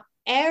getting up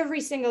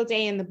every single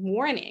day in the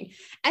morning.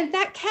 And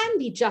that can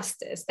be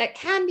justice, that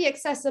can be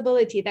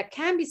accessibility, that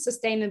can be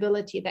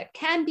sustainability, that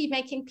can be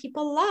making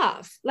people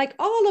laugh, like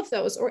all of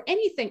those or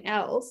anything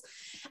else.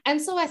 And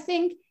so I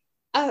think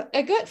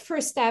a good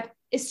first step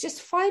is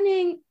just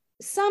finding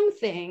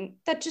something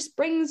that just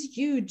brings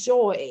you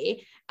joy,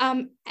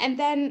 and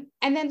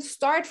then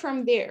start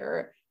from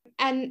there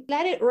and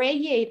let it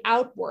radiate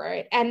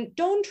outward, and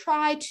don't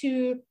try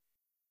to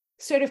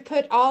sort of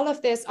put all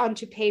of this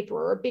onto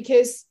paper,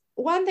 because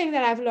one thing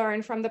that I've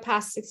learned from the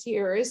past 6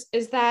 years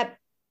is that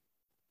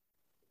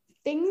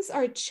things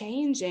are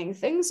changing,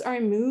 things are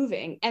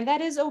moving, and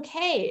that is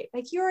okay.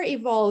 Like you're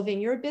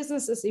evolving, your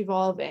business is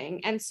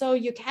evolving, and so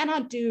you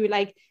cannot do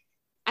like,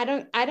 I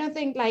don't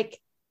think like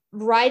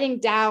writing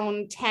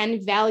down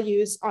 10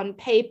 values on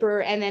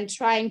paper and then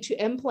trying to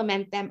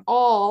implement them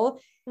all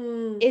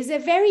is a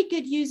very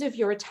good use of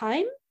your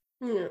time.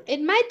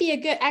 It might be a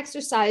good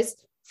exercise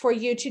for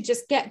you to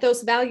just get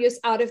those values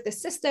out of the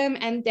system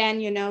and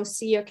then,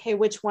 see, okay,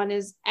 which one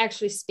is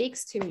actually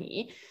speaks to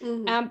me.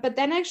 But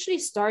then actually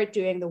start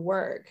doing the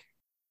work.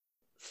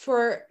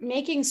 For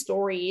making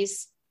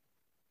stories,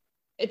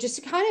 just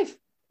to kind of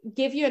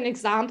give you an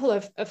example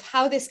of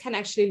how this can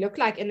actually look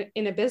like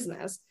in a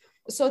business.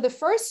 So the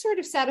first sort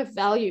of set of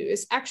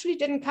values actually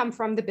didn't come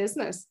from the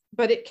business,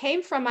 but it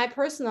came from my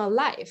personal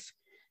life.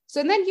 So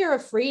in that year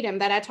of freedom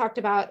that I talked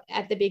about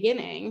at the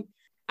beginning,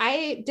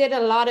 I did a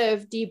lot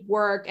of deep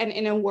work and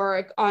inner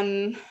work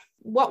on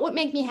what would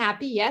make me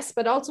happy, yes,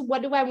 but also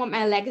what do I want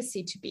my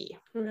legacy to be?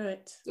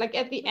 Right. Like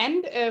at the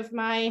end of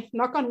my,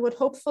 knock on wood,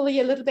 hopefully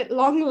a little bit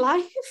long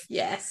life,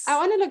 yes, I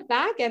want to look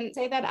back and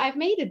say that I've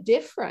made a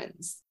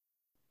difference.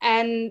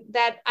 And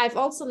that I've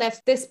also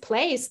left this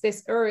place,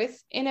 this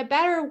earth, in a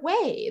better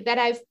way, that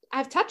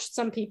I've touched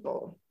some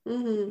people.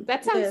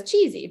 That sounds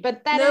cheesy,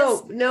 but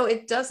no,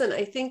 it doesn't.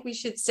 I think we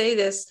should say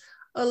this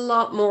a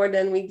lot more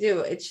than we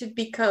do. It should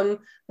become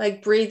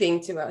like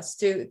breathing to us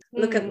to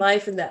look at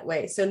life in that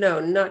way. So no,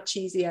 not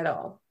cheesy at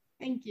all.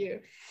 Thank you.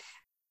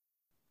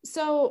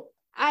 So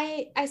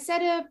I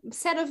set a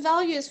set of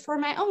values for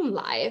my own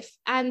life,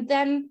 and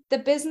then the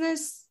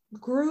business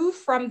grew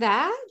from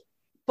that.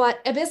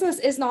 But a business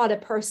is not a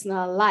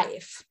personal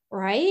life,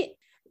 right?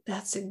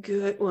 That's a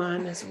good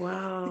one as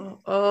well.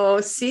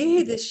 Oh,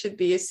 see, this should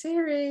be a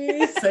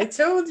series. I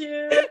told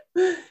you.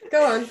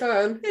 Go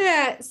on.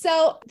 Yeah.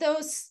 So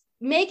those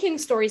making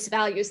stories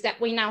values that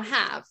we now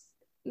have,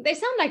 they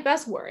sound like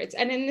buzzwords.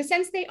 And in a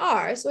sense, they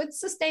are. So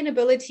it's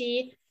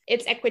sustainability,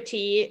 it's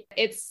equity,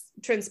 it's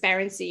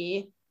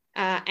transparency,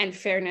 and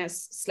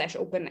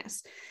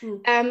fairness/openness.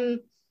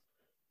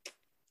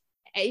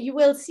 You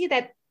will see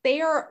that they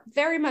are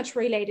very much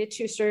related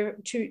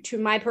to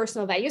my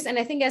personal values. And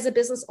I think as a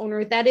business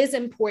owner, that is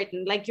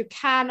important. Like you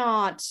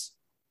cannot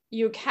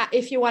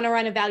if you want to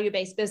run a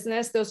value-based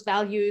business, those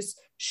values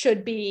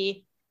should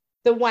be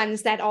the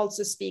ones that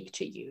also speak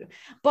to you.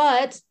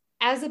 But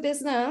as a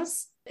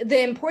business,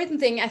 the important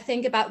thing I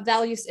think about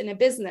values in a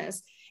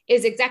business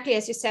is exactly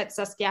as you said,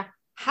 Saskia,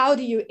 how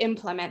do you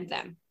implement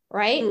them,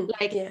 right?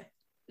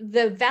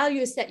 The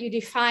values that you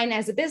define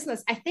as a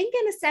business, I think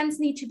in a sense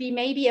need to be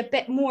maybe a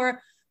bit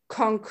more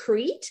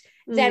concrete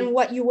than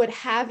what you would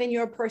have in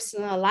your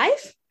personal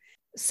life.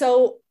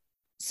 So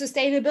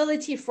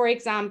sustainability, for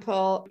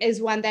example,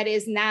 is one that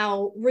is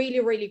now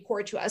really, really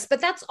core to us,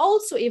 but that's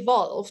also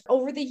evolved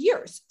over the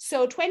years.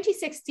 So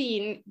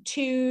 2016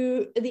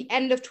 to the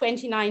end of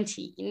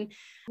 2019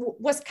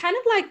 was kind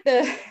of like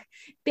the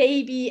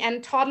baby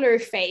and toddler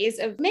phase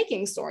of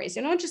making stories,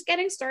 just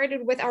getting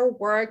started with our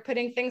work,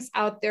 putting things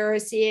out there,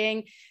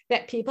 seeing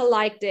that people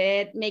liked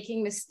it,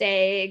 making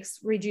mistakes,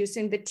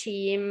 reducing the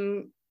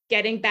team,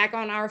 getting back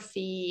on our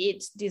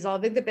feet,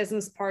 dissolving the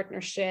business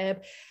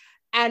partnership.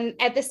 And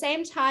at the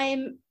same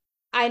time,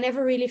 I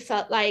never really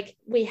felt like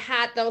we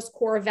had those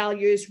core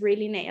values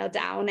really nailed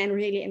down and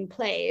really in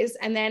place.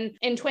 And then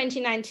in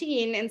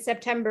 2019, in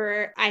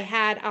September, I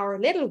had our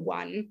little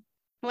one,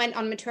 went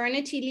on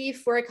maternity leave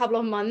for a couple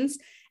of months.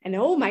 And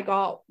oh my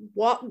God,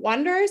 what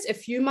wonders a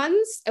few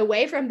months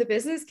away from the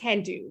business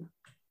can do.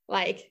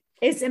 Like,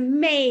 it's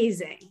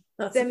amazing.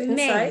 That's it's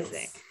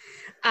amazing.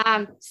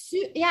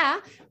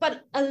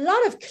 But a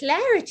lot of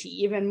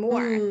clarity, even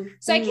more.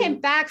 I came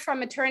back from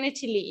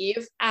maternity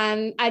leave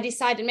and I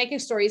decided making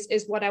stories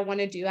is what I want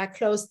to do. I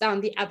closed down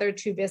the other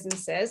two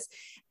businesses.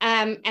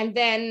 And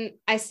then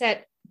I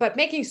said, but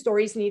making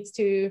stories needs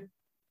to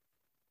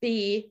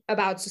be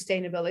about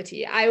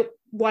sustainability. I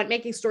want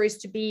making stories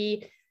to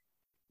be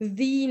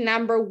the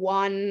number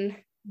one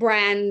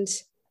brand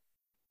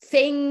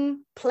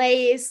thing,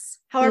 place,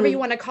 however you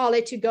want to call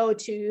it, to go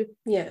to.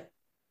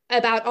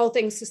 About all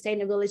things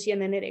sustainability in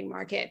the knitting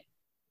market.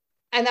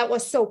 And that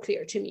was so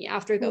clear to me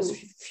after those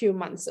few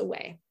months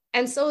away.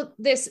 And so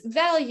this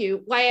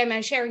value, why am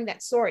I sharing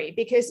that story?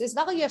 Because this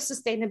value of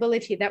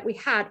sustainability that we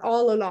had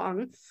all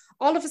along,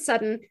 all of a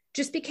sudden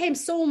just became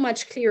so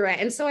much clearer.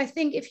 And so I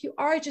think if you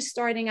are just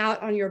starting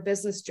out on your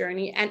business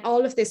journey and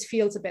all of this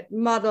feels a bit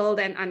muddled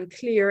and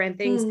unclear and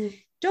things,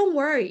 don't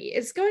worry,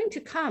 it's going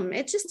to come.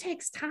 It just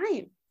takes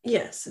time.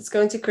 Yes, it's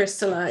going to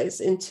crystallize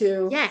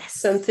into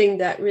something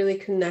that really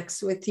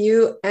connects with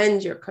you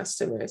and your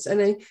customers.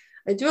 And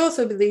I do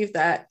also believe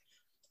that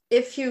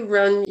if you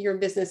run your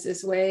business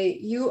this way,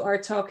 you are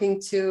talking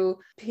to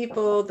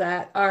people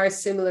that are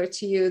similar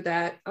to you,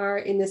 that are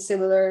in a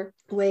similar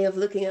way of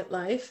looking at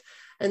life.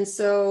 And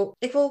so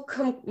it will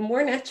come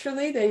more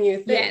naturally than you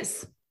think.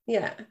 Yes.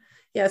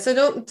 Yeah.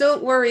 So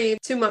don't worry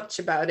too much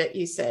about it,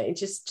 you say.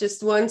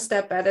 Just one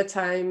step at a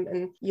time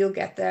and you'll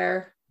get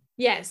there.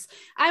 Yes,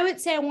 I would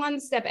say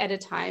one step at a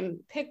time.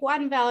 Pick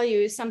one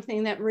value,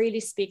 something that really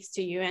speaks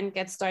to you, and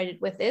get started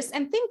with this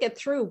and think it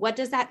through. What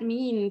does that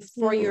mean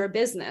for your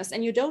business?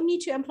 And you don't need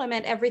to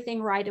implement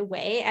everything right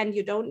away, and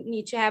you don't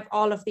need to have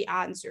all of the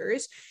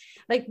answers.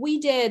 Like we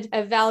did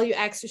a value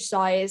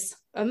exercise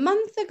a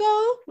month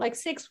ago, like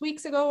 6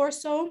 weeks ago or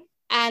so,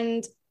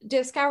 and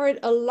discovered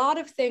a lot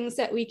of things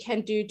that we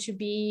can do to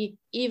be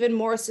even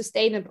more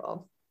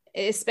sustainable,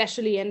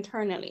 especially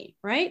internally,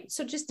 right?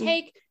 So just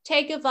take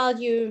a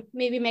value,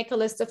 maybe make a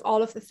list of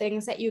all of the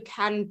things that you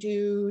can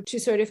do to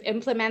sort of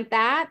implement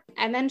that,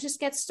 and then just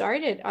get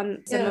started on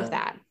some of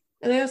that.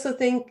 And I also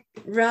think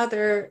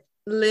rather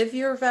live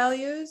your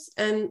values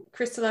and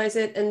crystallize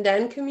it and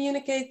then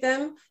communicate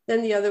them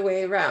than the other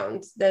way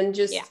around, than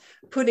just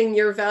putting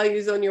your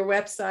values on your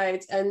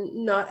website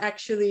and not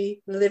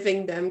actually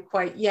living them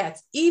quite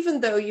yet,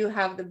 even though you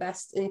have the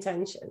best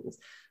intentions.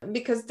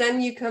 Because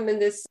then you come in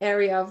this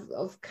area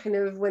of kind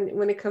of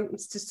when it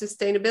comes to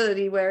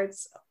sustainability, where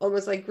it's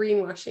almost like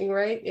greenwashing,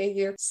 right?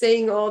 You're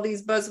saying all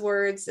these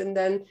buzzwords and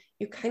then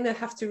you kind of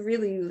have to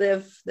really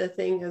live the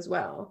thing as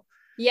well.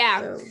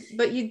 Yeah.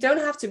 But you don't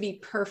have to be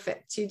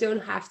perfect. You don't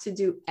have to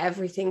do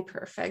everything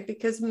perfect,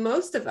 because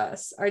most of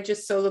us are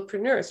just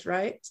solopreneurs,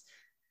 right?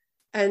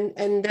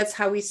 And that's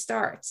how we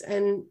start.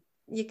 And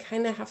you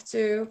kind of have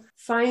to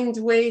find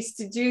ways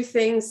to do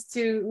things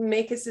to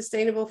make it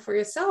sustainable for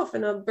yourself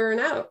and not burn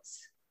out.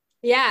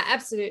 Yeah,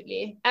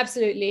 absolutely.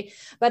 Absolutely.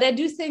 But I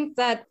do think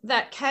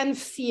that can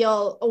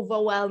feel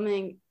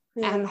overwhelming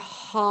and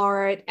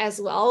hard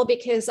as well,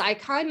 because I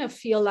kind of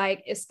feel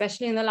like,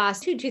 especially in the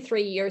last 2 to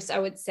 3 years, I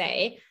would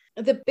say,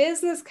 the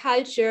business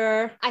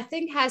culture, I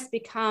think, has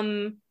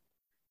become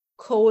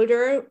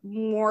colder,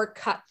 more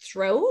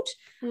cutthroat.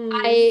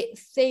 I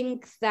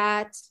think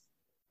that,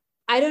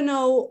 I don't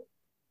know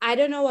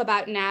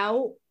about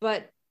now,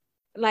 but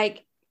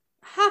like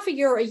a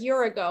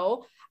year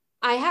ago,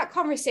 I had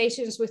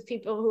conversations with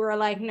people who are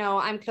like, no,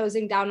 I'm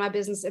closing down my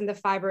business in the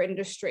fiber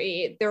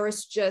industry. There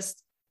is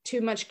just too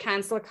much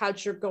cancel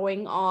culture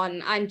going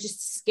on. I'm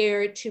just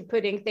scared to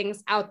putting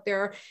things out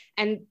there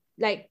and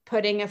like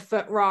putting a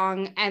foot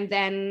wrong, and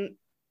then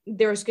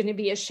there's going to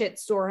be a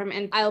shitstorm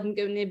and I'm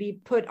going to be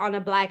put on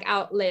a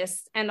blackout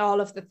list and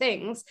all of the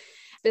things.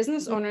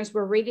 Business owners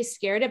were really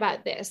scared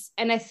about this.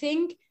 And I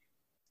think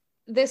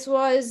this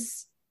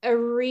was a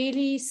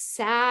really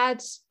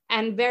sad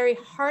and very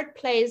hard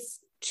place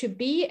to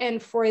be in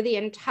for the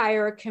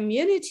entire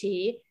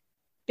community,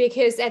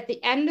 because at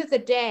the end of the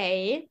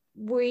day,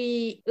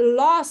 we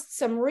lost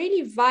some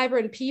really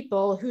vibrant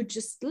people who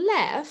just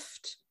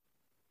left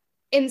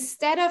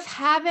instead of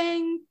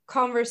having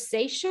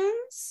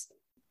conversations,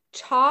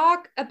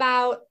 talk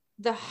about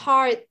the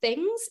hard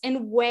things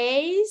in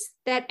ways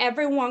that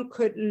everyone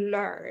could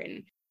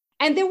learn.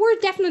 And there were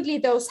definitely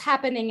those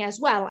happening as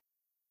well.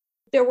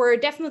 There were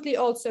definitely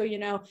also,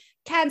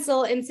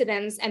 cancel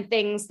incidents and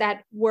things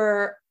that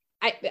were,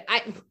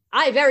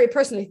 I very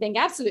personally think,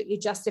 absolutely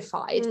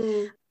justified.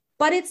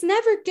 But it's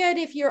never good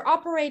if you're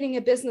operating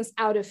a business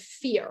out of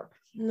fear.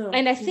 No,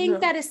 and I think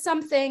that is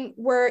something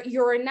where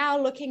you're now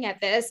looking at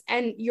this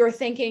and you're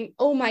thinking,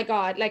 oh my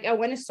God, like I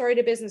want to start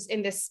a business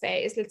in this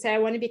space. Let's say I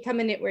want to become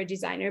a knitwear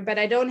designer, but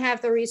I don't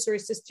have the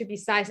resources to be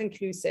size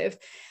inclusive.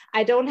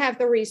 I don't have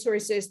the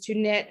resources to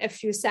knit a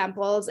few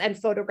samples and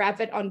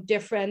photograph it on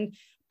different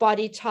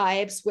body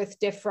types with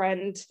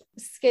different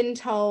skin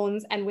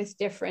tones and with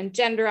different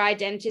gender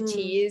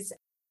identities.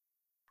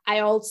 I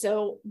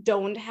also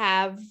don't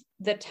have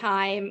the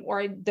time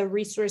or the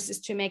resources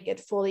to make it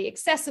fully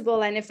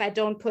accessible. And if I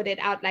don't put it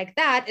out like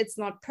that, it's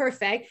not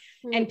perfect.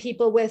 And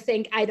people will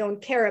think I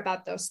don't care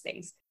about those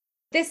things.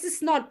 This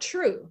is not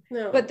true.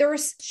 No. But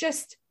there's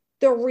just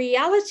the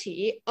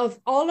reality of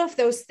all of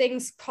those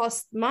things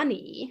cost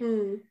money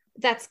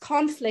that's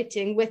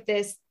conflicting with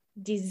this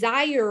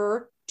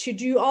desire to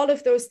do all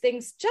of those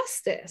things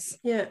justice.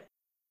 Yeah.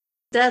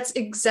 That's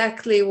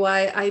exactly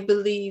why I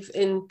believe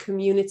in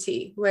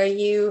community, where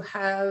you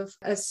have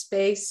a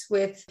space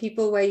with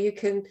people where you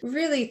can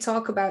really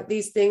talk about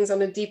these things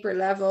on a deeper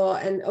level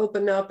and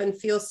open up and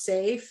feel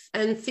safe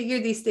and figure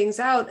these things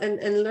out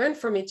and learn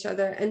from each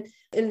other. And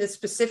in the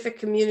specific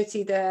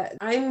community that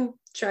I'm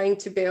trying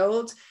to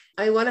build,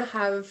 I want to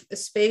have a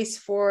space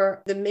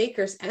for the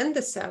makers and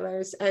the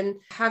sellers and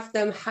have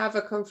them have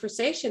a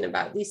conversation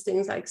about these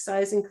things like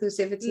size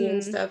inclusivity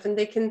and stuff. And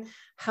they can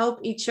help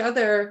each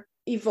other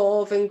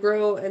evolve and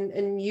grow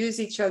and use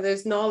each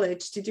other's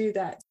knowledge to do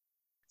that.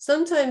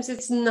 Sometimes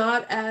it's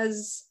not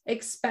as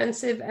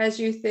expensive as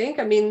you think.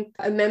 I mean,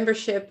 a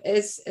membership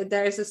there's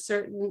a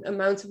certain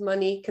amount of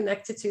money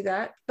connected to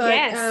that. But,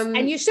 yes,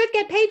 and you should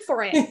get paid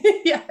for it.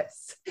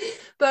 Yes.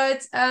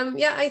 But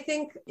I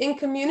think in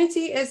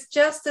community is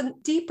just a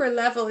deeper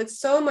level. It's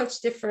so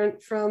much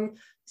different from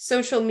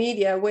social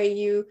media where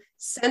you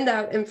send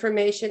out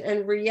information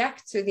and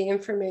react to the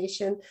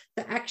information.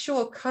 The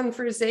actual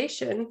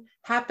conversation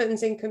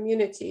happens in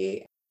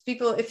community.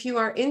 People, if you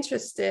are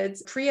interested,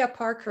 Priya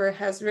Parker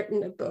has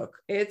written a book.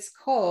 It's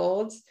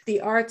called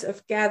The Art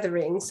of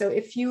Gathering. So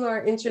if you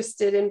are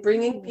interested in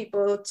bringing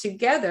people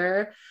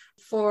together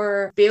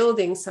for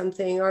building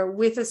something or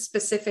with a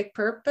specific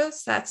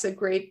purpose, that's a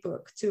great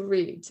book to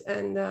read.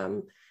 And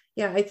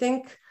I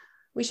think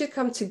we should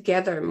come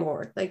together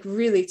more, like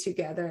really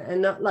together,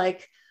 and not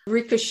like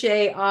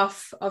ricochet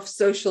off of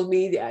social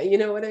media. You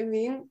know what I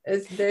mean?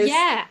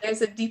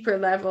 There's a deeper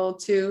level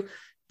to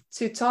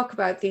talk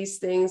about these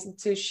things and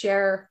to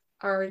share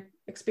our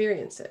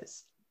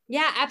experiences.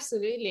 Yeah,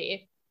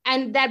 absolutely.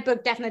 And that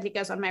book definitely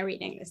goes on my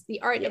reading list,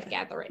 The Art of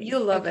Gathering.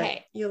 You'll love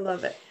it. You'll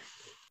love it.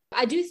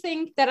 I do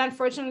think that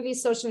unfortunately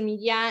social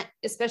media,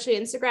 especially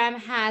Instagram,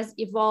 has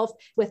evolved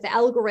with the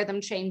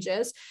algorithm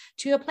changes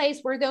to a place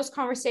where those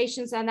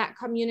conversations and that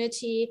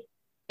community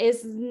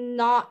is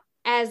not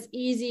as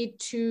easy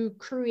to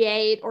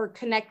create or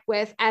connect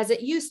with as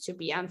it used to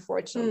be,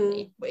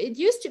 unfortunately. It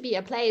used to be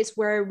a place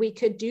where we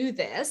could do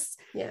this,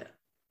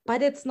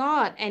 but it's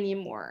not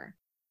anymore.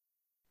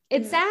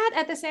 It's sad.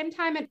 At the same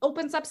time, it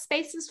opens up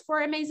spaces for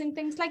amazing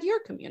things like your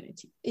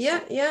community.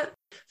 Yeah.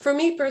 For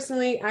me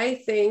personally, I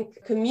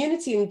think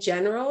community in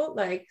general,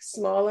 like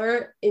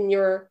smaller in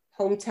your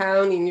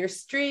hometown, in your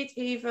street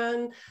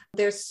even,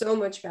 there's so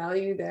much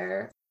value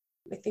there.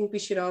 I think we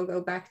should all go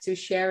back to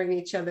sharing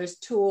each other's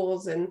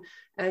tools and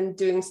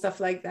doing stuff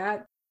like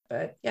that.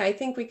 But yeah, I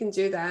think we can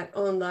do that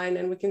online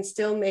and we can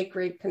still make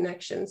great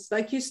connections.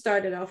 Like you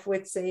started off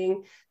with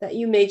saying that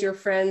you made your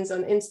friends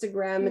on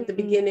Instagram at the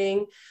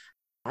beginning.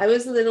 I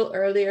was a little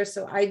earlier,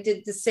 so I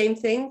did the same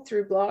thing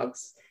through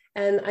blogs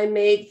and I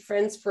made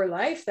friends for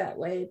life that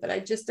way. But I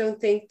just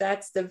don't think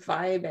that's the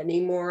vibe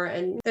anymore.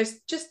 And there's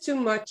just too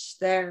much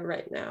there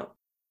right now.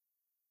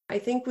 I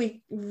think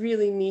we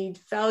really need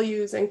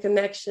values and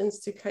connections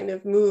to kind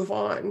of move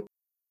on.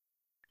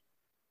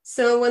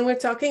 So when we're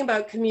talking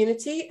about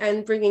community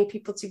and bringing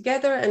people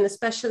together, and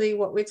especially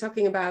what we're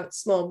talking about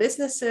small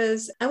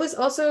businesses, I was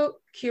also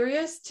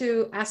curious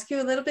to ask you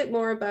a little bit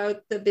more about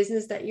the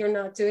business that you're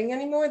not doing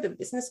anymore, the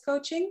business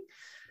coaching.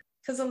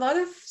 Because a lot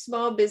of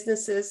small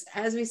businesses,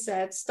 as we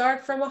said,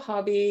 start from a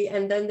hobby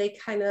and then they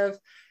kind of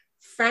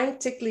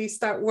frantically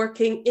start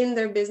working in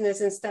their business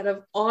instead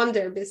of on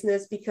their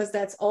business because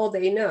that's all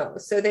they know.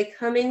 So they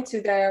come into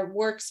their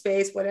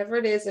workspace, whatever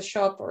it is, a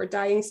shop or a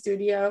dyeing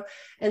studio,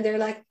 and they're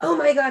like, oh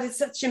my God, it's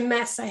such a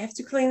mess. I have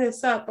to clean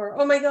this up. Or,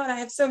 oh my God, I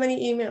have so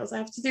many emails. I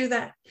have to do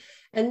that.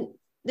 And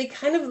they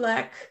kind of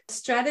lack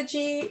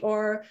strategy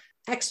or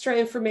extra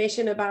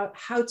information about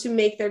how to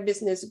make their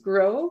business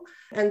grow.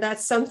 And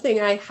that's something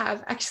I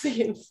have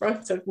actually in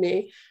front of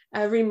me,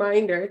 a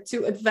reminder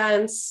to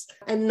advance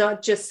and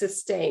not just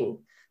sustain.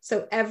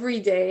 So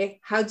every day,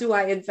 how do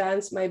I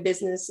advance my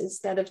business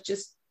instead of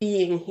just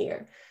being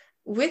here?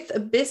 With a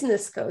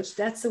business coach,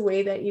 that's a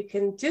way that you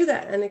can do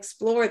that and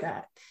explore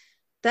that.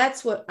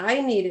 That's what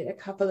I needed a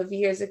couple of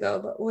years ago,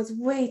 but was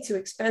way too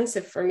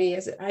expensive for me,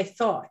 as I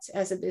thought,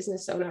 as a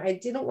business owner. I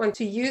didn't want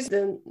to use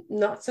the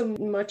not so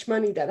much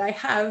money that I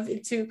have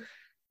into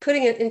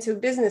putting it into a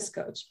business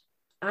coach.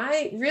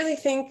 I really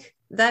think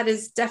that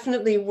is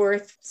definitely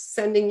worth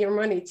sending your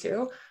money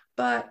to.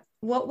 But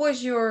what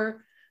was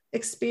your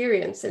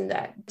experience in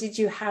that? Did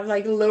you have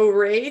like low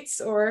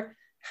rates, or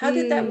how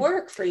did that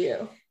work for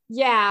you?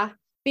 Yeah.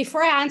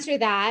 Before I answer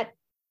that,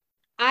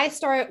 I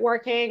started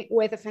working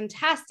with a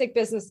fantastic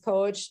business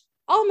coach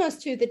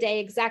almost to the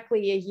day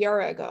exactly a year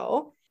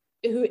ago,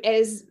 who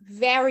is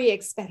very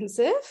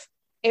expensive.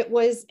 It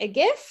was a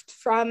gift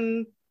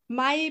from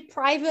my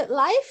private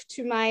life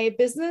to my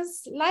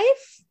business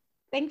life,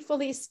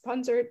 thankfully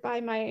sponsored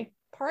by my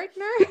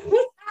partner.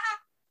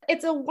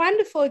 It's a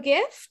wonderful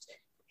gift.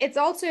 It's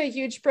also a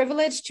huge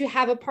privilege to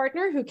have a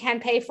partner who can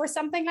pay for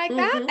something like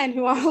that and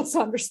who also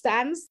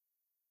understands.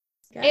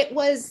 Yeah. It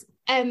was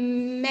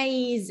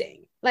amazing.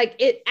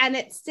 And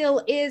it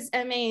still is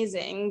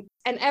amazing.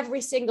 And every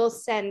single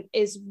cent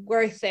is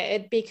worth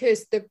it,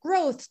 because the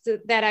growth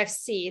that I've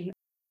seen,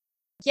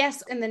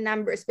 yes, in the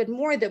numbers, but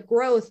more the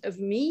growth of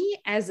me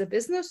as a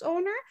business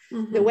owner,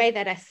 the way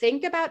that I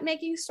think about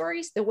making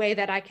stories, the way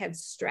that I can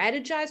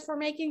strategize for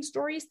making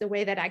stories, the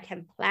way that I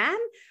can plan,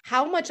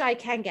 how much I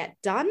can get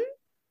done.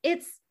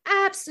 It's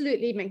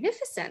absolutely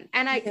magnificent.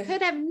 And I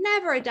could have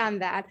never done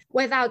that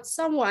without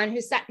someone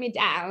who sat me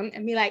down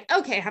and be like,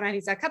 okay,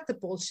 Hanna, cut the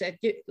bullshit.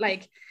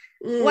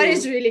 What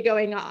is really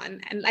going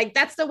on? And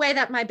that's the way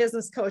that my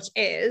business coach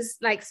is,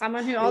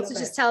 someone who also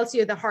just tells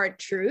you the hard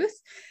truth.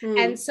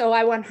 And so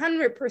I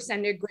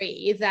 100%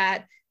 agree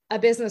that a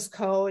business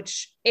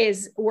coach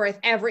is worth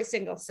every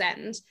single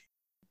cent.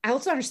 I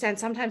also understand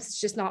sometimes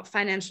it's just not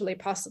financially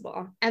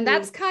possible. And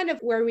that's kind of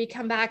where we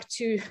come back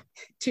to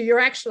your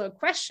actual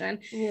question.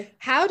 Yeah.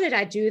 How did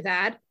I do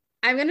that?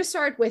 I'm going to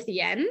start with the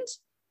end,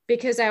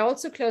 because I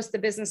also closed the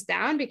business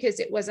down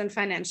because it wasn't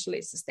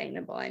financially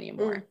sustainable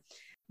anymore.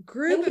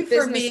 Thank you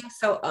for being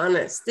so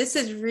honest. This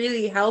is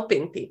really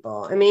helping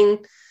people. I mean,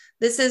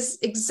 this is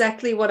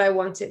exactly what I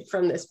wanted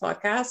from this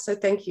podcast. So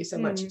thank you so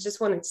much. I just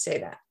wanted to say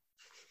that.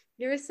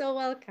 You're so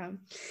welcome.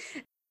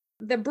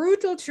 The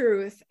brutal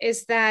truth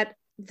is that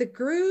the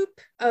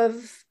group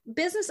of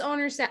business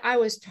owners that I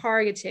was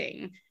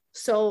targeting,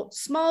 so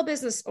small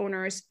business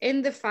owners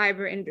in the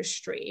fiber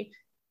industry,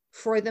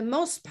 for the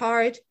most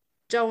part,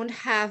 don't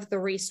have the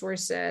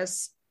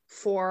resources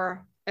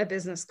for a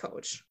business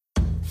coach.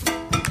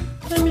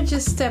 Let me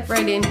just step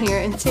right in here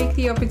and take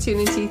the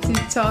opportunity to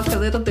talk a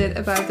little bit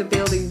about the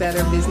Building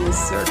Better Business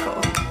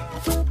Circle.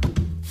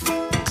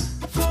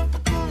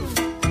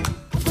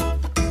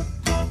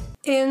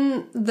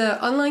 In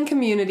the online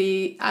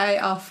community, I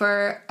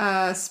offer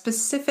a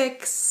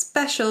specific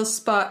special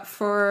spot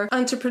for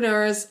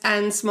entrepreneurs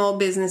and small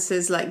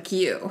businesses like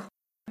you.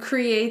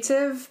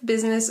 Creative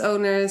business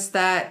owners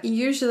that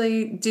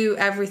usually do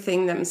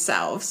everything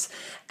themselves.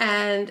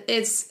 And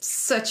it's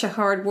such a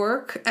hard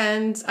work,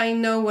 and I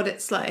know what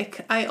it's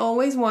like. I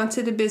always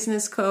wanted a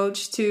business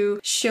coach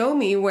to show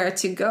me where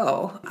to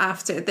go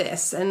after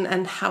this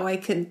and how I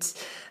could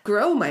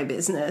grow my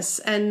business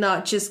and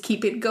not just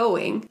keep it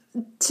going.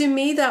 To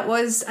me,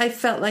 I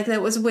felt like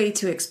that was way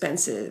too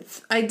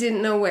expensive. I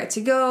didn't know where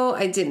to go.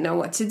 I didn't know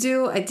what to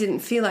do. I didn't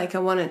feel like I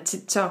wanted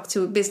to talk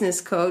to a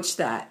business coach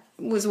that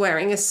was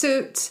wearing a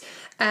suit.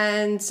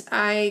 And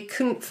I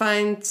couldn't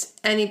find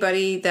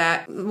anybody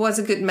that was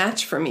a good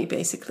match for me,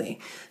 basically.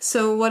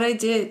 So what I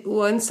did,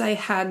 once I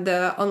had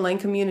the online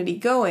community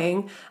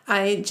going,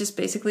 I just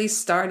basically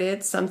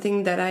started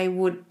something that I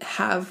would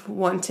have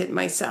wanted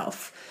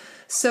myself.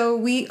 So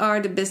we are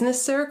the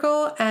business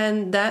circle,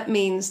 and that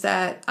means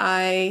that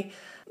I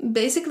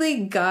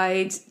basically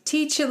guide,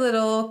 teach a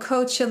little,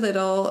 coach a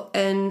little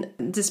in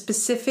the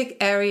specific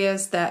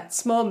areas that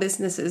small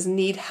businesses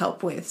need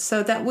help with.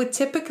 So that would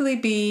typically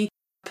be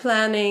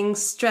planning,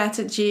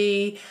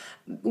 strategy,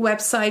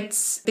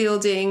 websites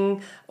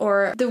building,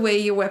 or the way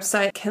your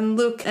website can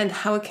look and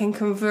how it can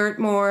convert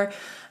more,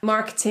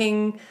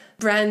 marketing,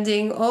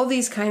 branding, all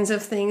these kinds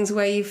of things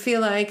where you feel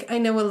like I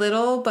know a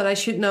little, but I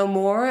should know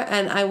more.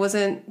 And I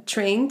wasn't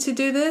trained to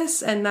do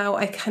this. And now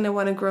I kind of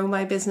want to grow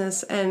my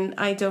business and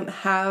I don't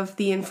have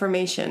the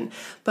information,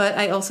 but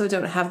I also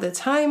don't have the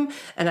time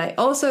and I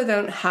also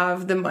don't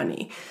have the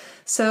money.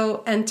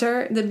 So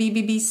enter the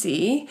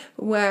BBBC,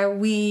 where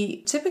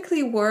we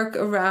typically work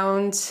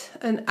around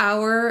an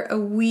hour a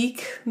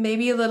week,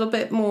 maybe a little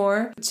bit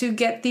more, to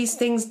get these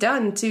things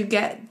done, to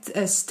get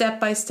a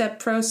step-by-step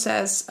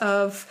process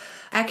of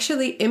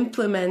actually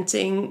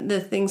implementing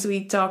the things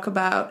we talk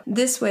about.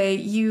 This way,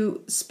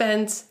 you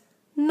spend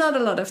not a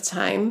lot of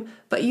time,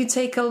 but you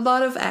take a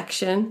lot of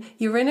action.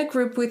 You're in a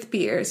group with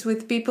peers,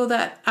 with people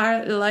that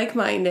are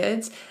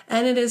like-minded,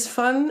 and it is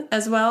fun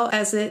as well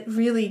as it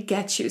really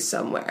gets you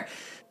somewhere.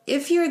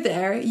 If you're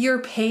there,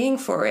 you're paying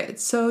for it.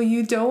 So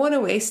you don't want to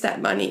waste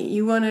that money.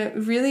 You want to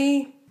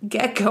really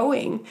get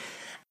going.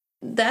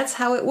 That's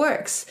how it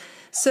works.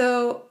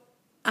 So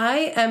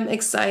I am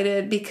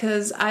excited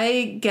because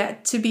I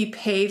get to be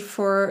paid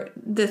for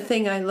the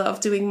thing I love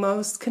doing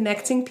most,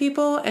 connecting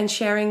people and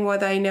sharing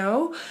what I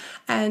know.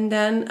 And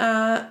then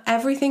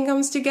everything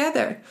comes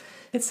together.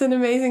 It's an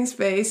amazing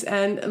space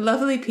and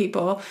lovely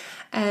people.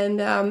 And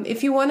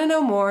if you want to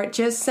know more,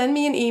 just send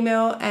me an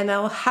email and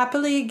I'll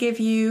happily give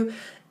you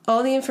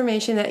all the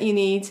information that you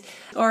need,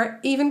 or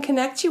even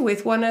connect you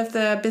with one of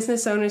the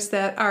business owners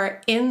that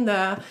are in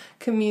the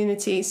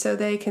community so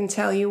they can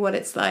tell you what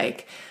it's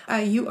like.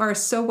 You are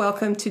so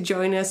welcome to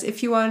join us.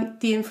 If you want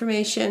the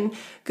information,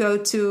 go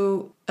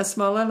to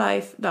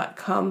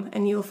asmallerlife.com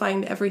and you'll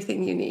find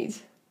everything you need.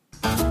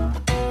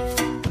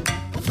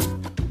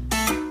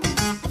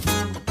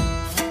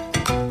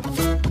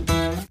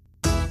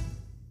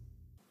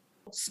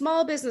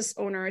 Small business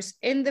owners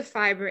in the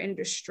fiber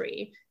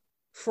industry,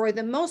 for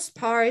the most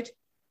part,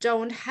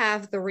 don't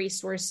have the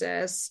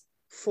resources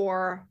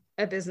for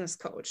a business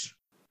coach.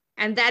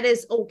 And that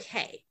is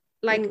okay.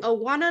 Like a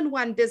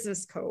one-on-one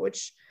business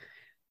coach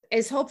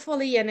is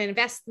hopefully an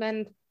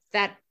investment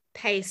that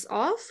pays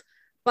off,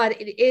 but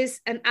it is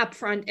an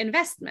upfront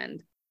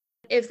investment.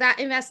 If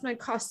that investment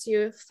costs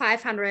you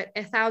 $500,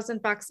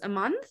 $1,000 a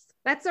month,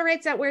 that's the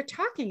rates that we're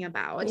talking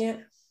about. Yeah.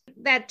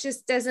 That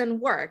just doesn't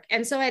work.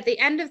 And so at the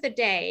end of the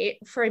day,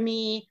 for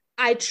me,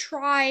 I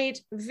tried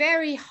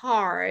very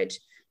hard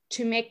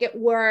to make it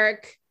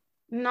work,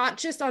 not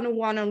just on a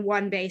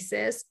one-on-one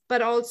basis,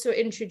 but also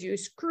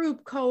introduce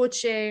group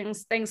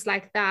coachings, things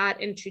like that,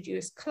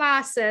 introduce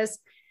classes.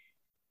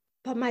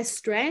 But my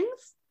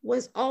strength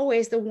was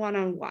always the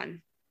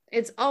one-on-one.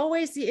 It's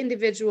always the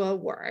individual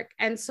work.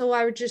 And so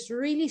I just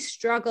really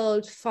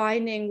struggled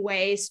finding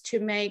ways to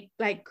make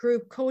like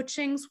group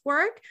coachings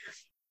work.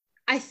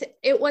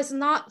 It was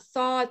not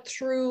thought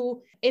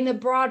through in a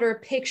broader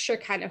picture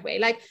kind of way.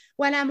 Like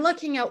when I'm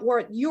looking at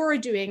what you're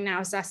doing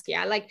now,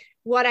 Saskia, like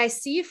what I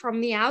see from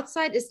the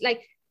outside is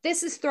like,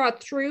 this is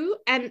thought through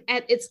and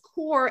at its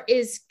core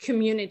is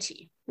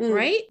community,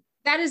 right?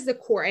 That is the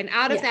core. And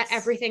out of that,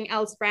 everything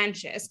else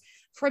branches.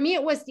 For me,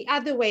 it was the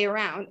other way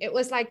around. It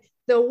was like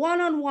the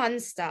one-on-one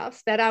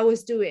stuff that I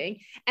was doing.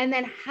 And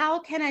then how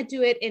can I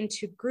do it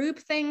into group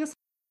things?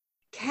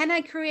 Can I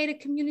create a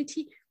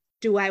community?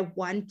 Do I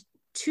want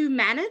to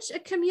manage a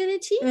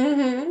community?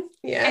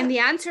 Yeah. And the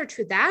answer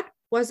to that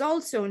was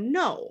also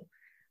no.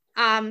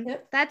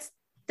 That's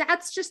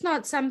just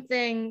not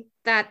something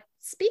that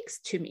speaks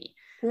to me.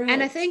 Right.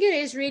 And I think it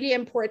is really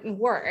important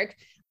work.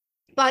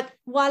 But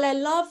while I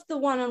love the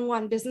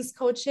one-on-one business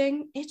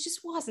coaching, it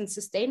just wasn't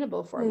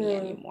sustainable for me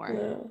anymore.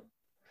 No.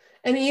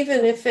 And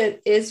even if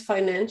it is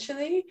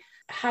financially,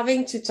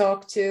 having to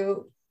talk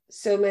to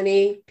so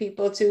many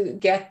people to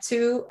get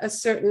to a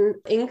certain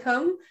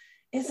income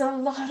is a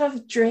lot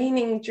of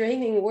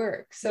draining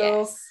work.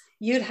 So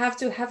you'd have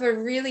to have a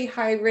really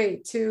high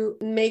rate to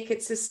make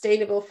it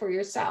sustainable for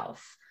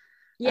yourself.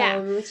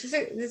 Which is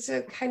it's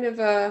a kind of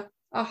a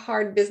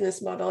hard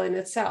business model in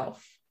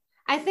itself.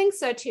 I think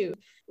so too.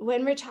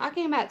 When we're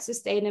talking about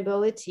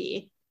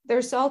sustainability,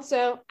 there's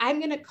also, I'm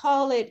going to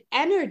call it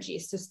energy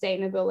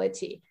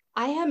sustainability.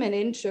 I am an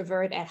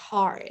introvert at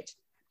heart.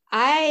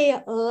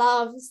 I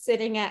love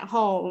sitting at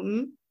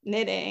home,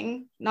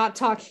 knitting, not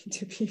talking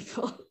to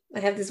people. I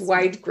have this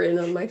wide grin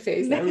on my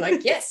face. And I'm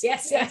like, yes,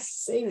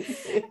 same.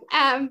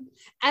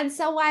 And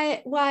so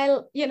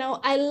while,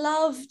 I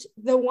loved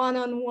the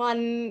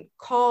one-on-one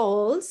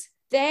calls,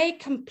 they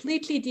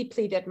completely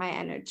depleted my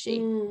energy,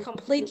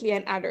 completely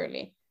and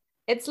utterly.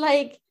 It's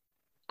like,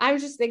 I'm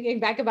just thinking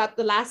back about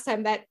the last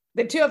time that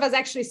the two of us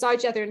actually saw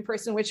each other in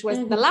person, which was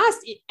the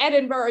last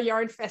Edinburgh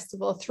Yarn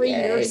Festival 3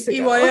 years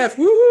ago. EYF,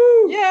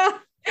 woohoo! Yeah.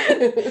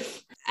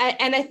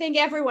 And I think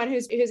everyone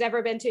who's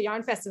ever been to a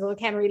yarn festival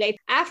can relate.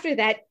 After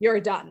that, you're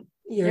done.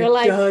 You're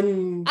like,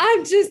 done.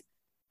 I'm just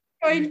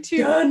going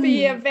to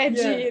be a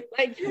veggie. Yeah.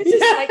 Like you're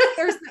just like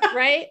thirsty,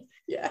 right?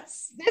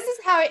 Yes. This is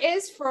how it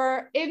is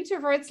for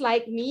introverts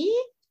like me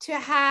to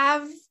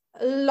have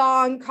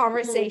long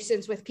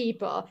conversations with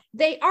people.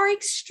 They are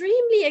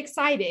extremely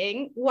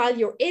exciting while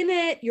you're in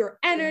it, you're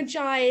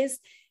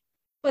energized,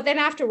 but then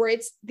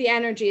afterwards the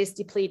energy is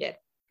depleted.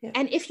 Yeah.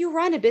 And if you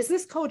run a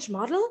business coach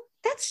model,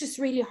 that's just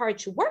really hard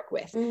to work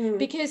with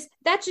because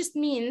that just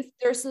means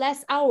there's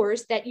less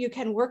hours that you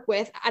can work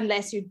with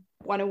unless you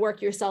want to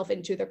work yourself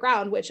into the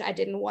ground, which I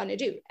didn't want to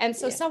do. And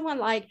so someone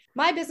like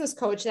my business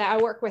coach that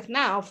I work with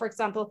now, for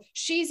example,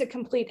 she's a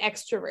complete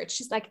extrovert.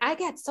 She's like, I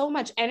get so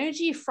much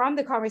energy from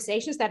the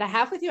conversations that I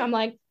have with you. I'm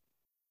like,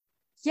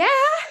 I'm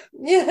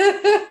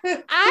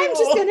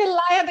just going to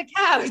lie on the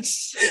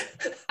couch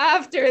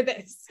after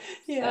this.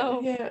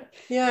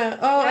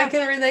 I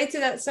can relate to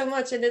that so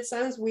much. And it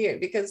sounds weird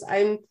because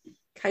I'm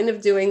kind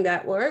of doing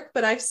that work,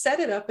 but I've set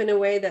it up in a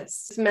way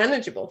that's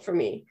manageable for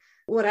me,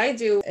 what I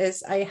do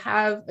is I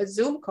have a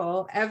Zoom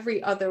call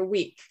every other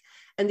week.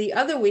 And the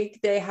other week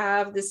they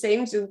have the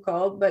same Zoom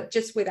call, but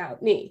just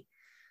without me.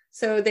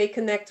 So they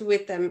connect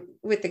with them,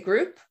 with the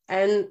group,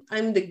 and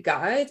I'm the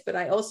guide, but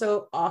I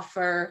also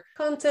offer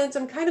content.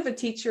 I'm kind of a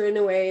teacher in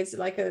a way. It's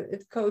like a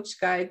coach,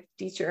 guide,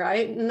 teacher.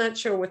 I'm not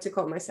sure what to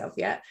call myself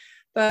yet,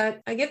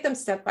 but I give them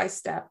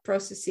step-by-step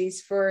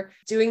processes for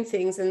doing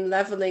things and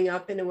leveling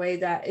up in a way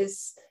that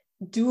is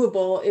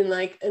doable in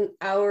like an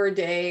hour a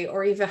day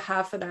or even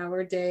half an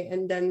hour a day,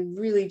 and then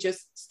really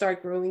just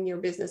start growing your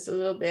business a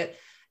little bit.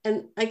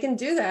 And I can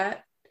do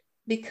that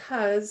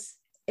because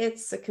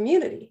it's a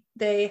community.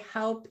 They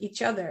help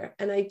each other.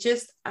 And I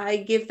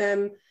give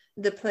them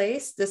the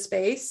place, the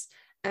space,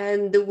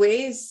 and the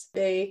ways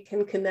they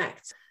can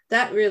connect.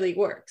 That really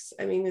works.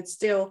 I mean, it's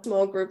still a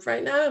small group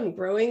right now. I'm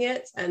growing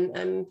it and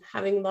I'm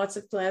having lots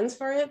of plans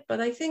for it. But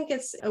I think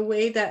it's a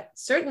way that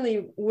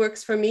certainly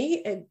works for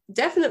me. It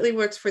definitely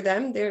works for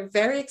them. They're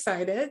very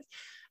excited.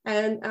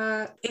 And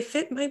if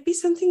it might be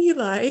something you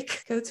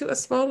like, go to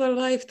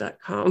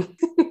asmallerlife.com.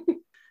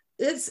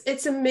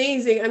 It's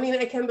amazing. I mean,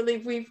 I can't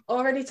believe we've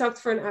already talked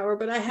for an hour,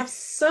 but I have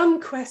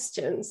some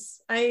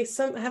questions. I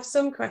have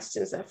some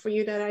questions for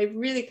you that I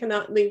really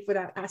cannot leave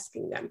without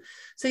asking them.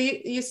 So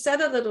you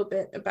said a little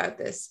bit about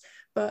this,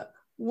 but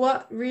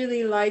what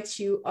really lights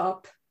you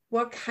up?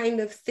 What kind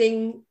of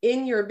thing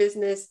in your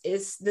business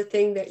is the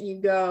thing that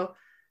you go,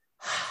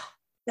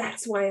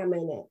 that's why I'm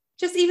in it?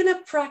 Just even a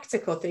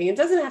practical thing. It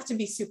doesn't have to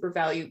be super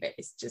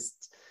value-based,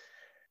 just...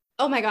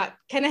 Oh my God,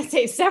 can I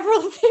say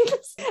several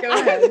things? Go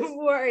ahead. I'm the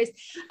worst.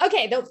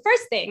 Okay, the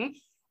first thing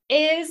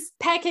is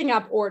packing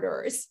up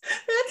orders.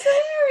 That's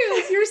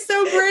hilarious. You're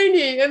so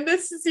brainy, and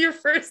this is your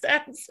first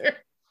answer.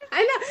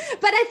 I know,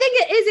 but I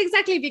think it is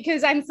exactly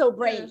because I'm so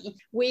brainy.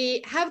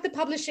 We have the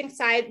publishing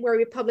site where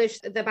we publish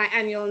the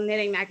biannual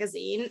knitting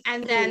magazine.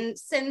 And then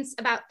since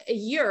about a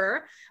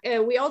year,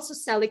 we also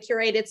sell a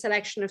curated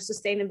selection of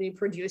sustainably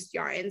produced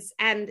yarns.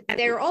 And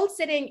they're all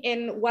sitting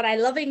in what I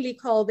lovingly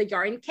call the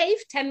yarn cave,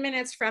 10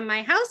 minutes from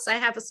my house. I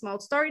have a small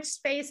storage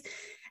space.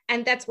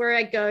 And that's where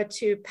I go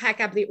to pack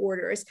up the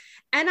orders.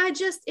 And I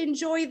just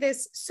enjoy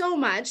this so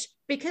much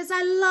because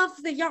I love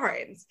the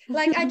yarns.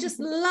 Like I just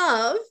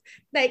love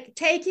like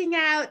taking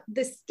out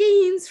the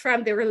skeins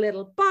from their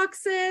little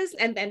boxes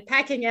and then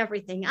packing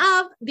everything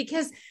up,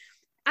 because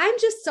I'm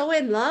just so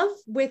in love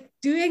with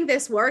doing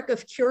this work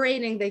of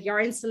curating the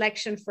yarn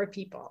selection for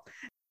people.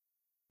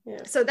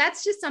 Yeah. So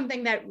that's just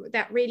something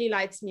that really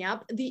lights me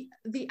up. The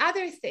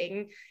other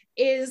thing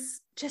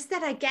is just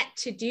that I get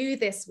to do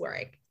this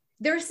work.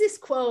 There's this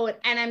quote,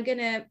 and I'm going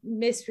to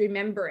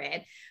misremember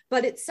it,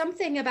 but it's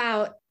something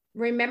about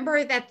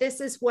remember that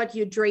this is what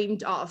you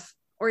dreamed of,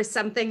 or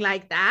something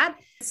like that.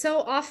 So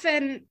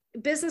often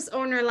business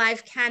owner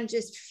life can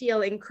just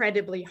feel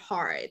incredibly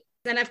hard.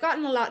 And I've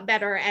gotten a lot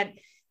better at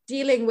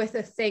dealing with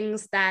the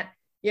things that,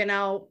 you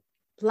know,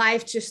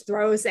 life just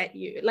throws at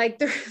you. Like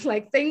they're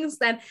like things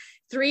that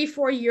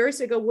 3-4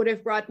 years ago would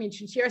have brought me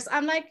to tears.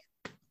 I'm like,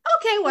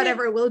 okay,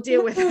 whatever, we'll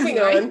deal with it. Moving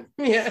on.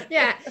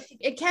 Yeah.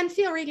 It can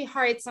feel really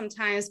hard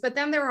sometimes, but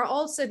then there are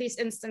also these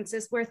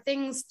instances where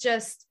things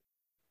just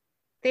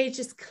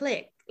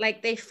click,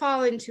 like they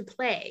fall into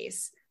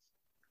place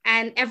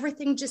and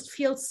everything just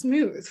feels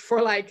smooth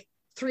for like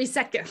 3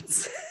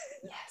 seconds.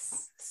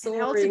 Yes. I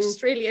also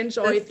just really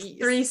enjoy these.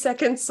 3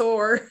 second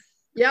soar.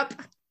 Yep.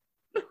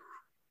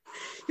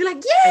 You're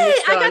like, yay,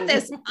 I got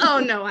this.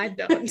 Oh no, I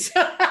don't.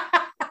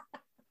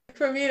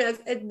 For me, that's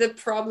the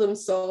problem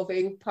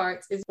solving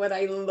part is what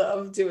I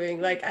love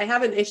doing. Like I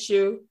have an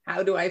issue,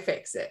 how do I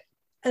fix it?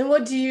 And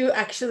what do you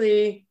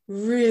actually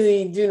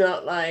really do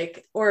not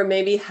like, or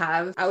maybe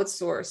have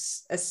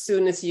outsource as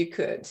soon as you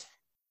could?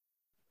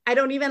 I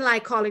don't even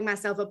like calling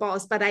myself a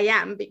boss, but I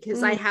am,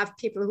 because I have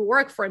people who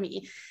work for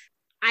me.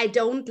 I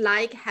don't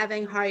like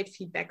having hard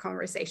feedback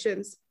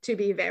conversations, to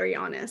be very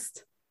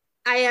honest.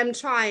 I am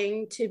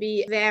trying to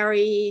be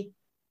very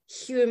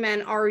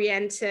human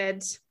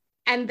oriented,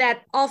 and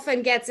that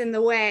often gets in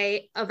the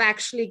way of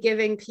actually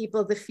giving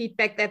people the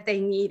feedback that they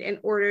need in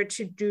order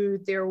to do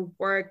their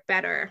work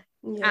better.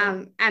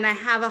 Yeah. And I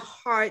have a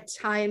hard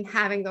time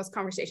having those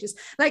conversations.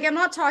 Like, I'm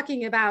not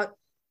talking about,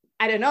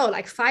 I don't know,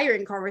 like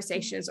firing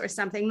conversations or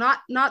something, not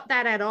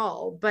that at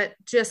all, but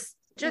just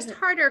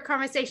harder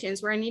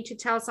conversations where I need to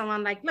tell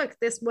someone like, look,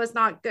 this was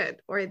not good,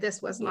 or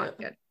this was not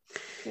good.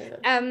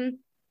 Yeah.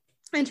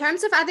 In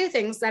terms of other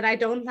things that I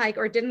don't like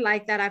or didn't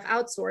like that I've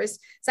outsourced,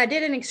 so I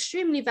did an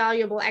extremely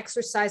valuable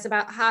exercise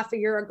about half a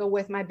year ago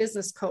with my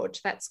business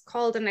coach that's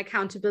called an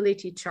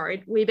accountability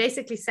chart. We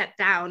basically sat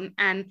down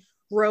and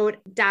wrote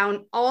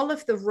down all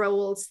of the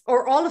roles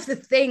or all of the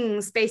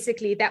things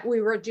basically that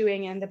we were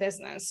doing in the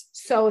business.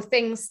 So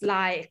things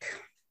like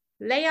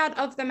layout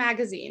of the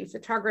magazine,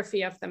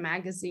 photography of the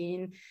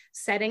magazine,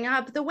 setting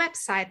up the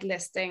website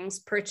listings,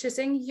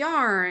 purchasing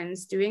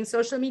yarns, doing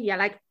social media,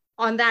 like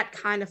on that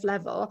kind of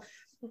level,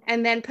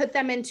 and then put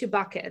them into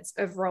buckets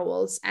of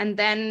roles. And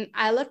then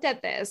I looked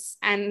at this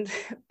and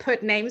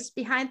put names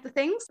behind the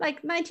things.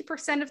 Like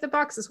 90% of the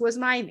boxes was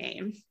my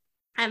name.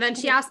 And then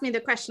she asked me the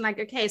question like,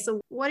 okay,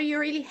 so what do you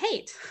really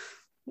hate?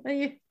 What do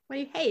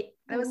you hate?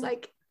 I was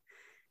like,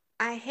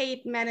 I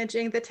hate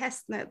managing the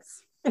test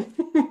nets.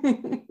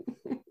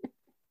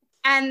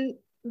 And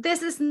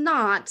this is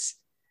not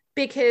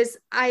because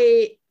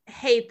I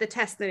hate the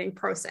test knitting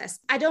process.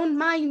 I don't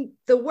mind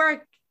the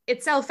work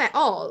itself at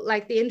all,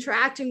 like the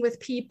interacting with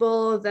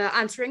people, the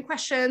answering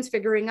questions,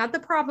 figuring out the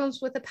problems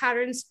with the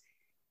patterns.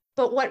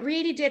 But what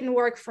really didn't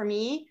work for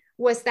me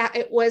was that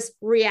it was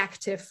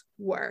reactive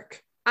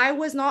work. I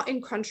was not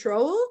in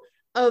control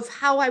of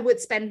how I would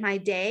spend my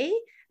day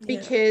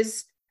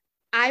because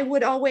I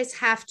would always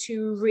have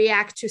to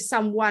react to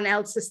someone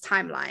else's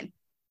timeline.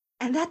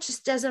 And that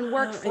just doesn't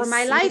work for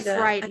my life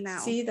right now. I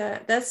see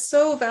that. That's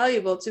so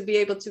valuable to be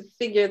able to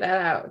figure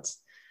that out.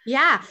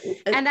 Yeah.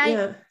 And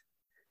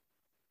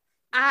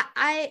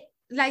I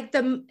like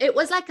it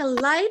was like a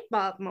light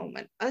bulb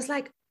moment. I was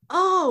like,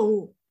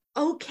 oh,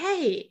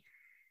 okay.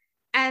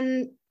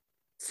 And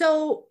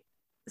so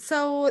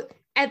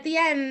at the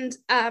end,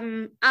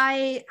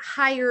 I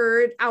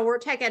hired our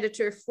tech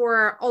editor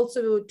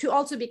to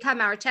also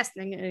become our test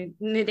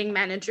knitting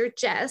manager,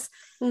 Jess.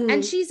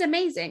 And she's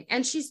amazing.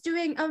 And she's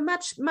doing a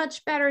much,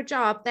 much better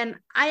job than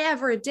I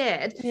ever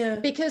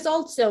did. Because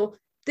also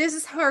this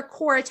is her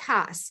core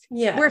task.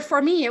 Where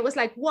for me, it was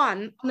like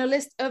one on a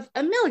list of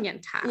a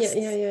million tasks.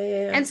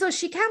 And so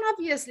she can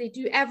obviously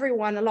do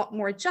everyone a lot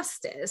more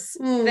justice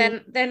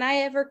than I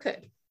ever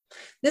could.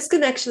 This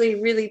can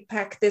actually really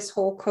pack this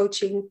whole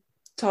coaching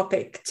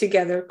topic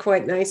together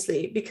quite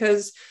nicely,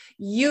 because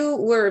you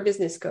were a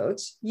business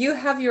coach. You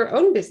have your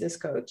own business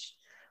coach,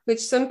 which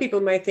some people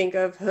might think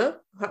of,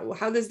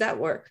 how does that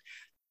work?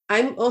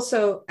 I'm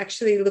also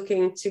actually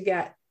looking to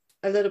get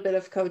a little bit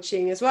of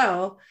coaching as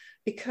well,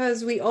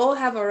 because we all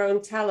have our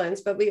own talents,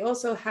 but we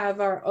also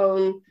have our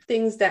own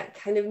things that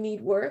kind of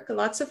need work.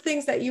 Lots of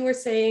things that you were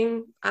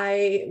saying,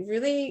 I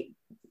really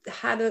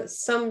had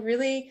some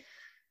really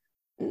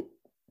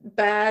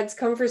bad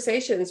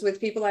conversations with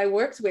people I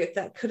worked with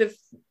that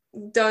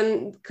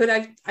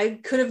I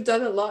could have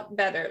done a lot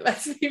better.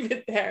 Let's leave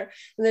it there.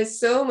 And there's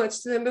so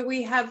much to them, but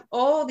we have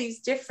all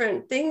these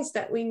different things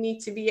that we need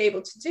to be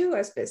able to do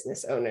as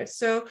business owners.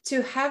 So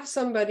to have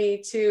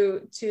somebody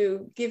to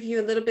give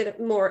you a little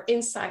bit more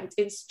insight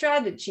in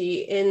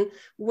strategy, in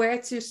where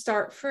to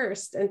start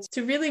first, and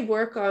to really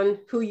work on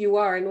who you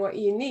are and what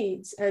you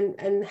need,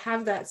 and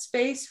have that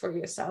space for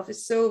yourself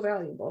is so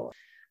valuable.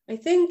 I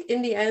think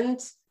in the end,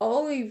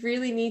 all we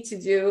really need to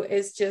do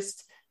is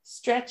just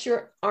stretch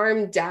your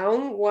arm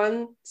down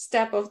one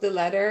step of the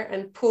ladder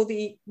and pull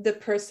the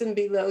person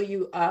below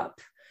you up.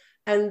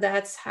 And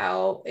that's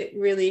how it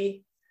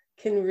really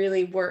can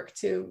really work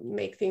to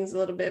make things a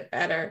little bit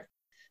better.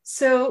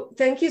 So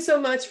thank you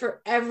so much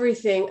for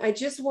everything. I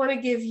just want to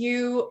give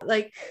you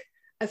like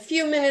a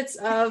few minutes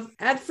of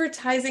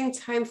advertising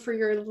time for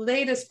your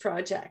latest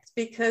project,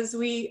 because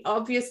we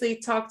obviously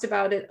talked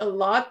about it a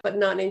lot, but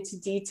not into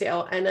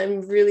detail. And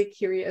I'm really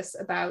curious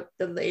about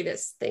the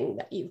latest thing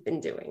that you've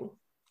been doing.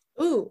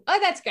 Oh,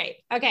 that's great.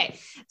 Okay.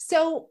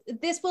 So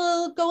this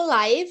will go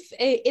live.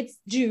 It's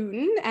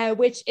June,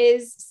 which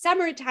is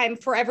summertime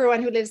for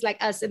everyone who lives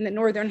like us in the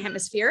Northern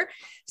Hemisphere.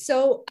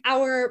 So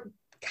our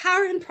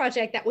current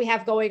project that we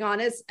have going on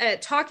is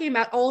talking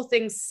about all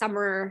things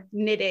summer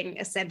knitting,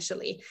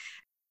 essentially.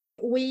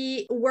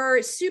 We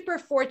were super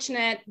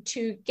fortunate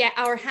to get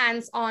our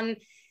hands on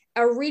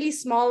a really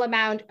small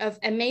amount of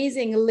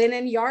amazing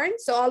linen yarn.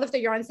 So all of the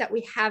yarns that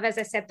we have, as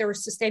I said, they're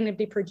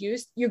sustainably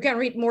produced. You can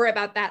read more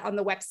about that on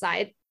the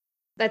website.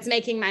 That's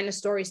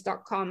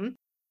makingminestories.com.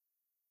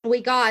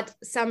 We got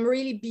some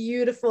really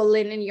beautiful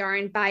linen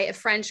yarn by a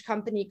French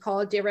company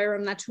called De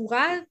Rerum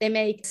Natura. They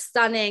make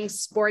stunning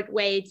sport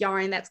weight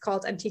yarn that's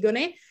called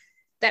Antigone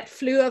that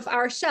flew off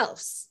our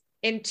shelves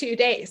in 2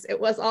 days. It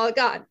was all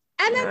gone.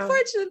 And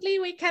unfortunately,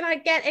 we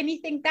cannot get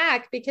anything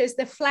back because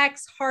the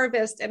flax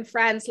harvest in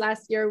France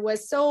last year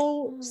was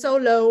so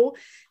low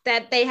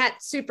that they had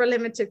super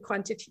limited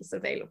quantities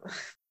available.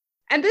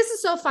 And this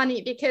is so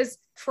funny because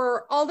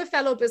for all the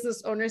fellow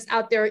business owners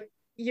out there,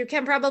 you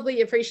can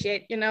probably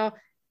appreciate,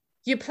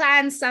 you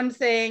plan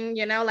something,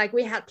 like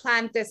we had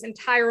planned this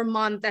entire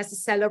month as a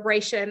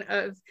celebration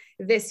of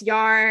this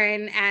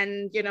yarn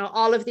and,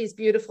 all of these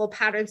beautiful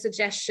pattern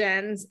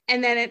suggestions.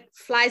 And then it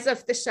flies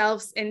off the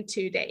shelves in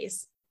 2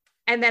 days.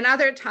 And then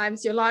other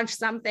times you launch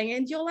something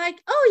and you're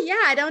like, oh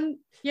yeah, I don't,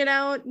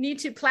 need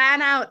to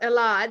plan out a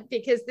lot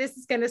because this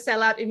is going to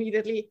sell out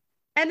immediately.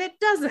 And it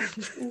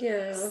doesn't.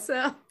 Yeah.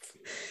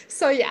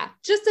 So yeah,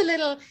 just a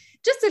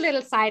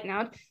little side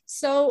note.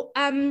 So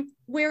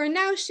we're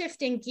now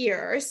shifting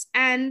gears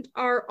and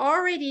are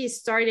already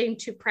starting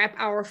to prep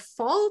our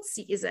fall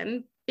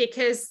season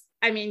because,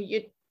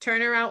 you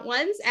turn around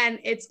once and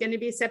it's going to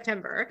be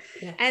September.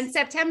 Yes. And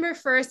September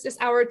 1st is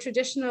our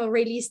traditional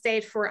release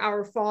date for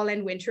our fall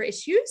and winter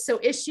issue. So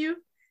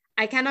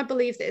I cannot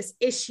believe this,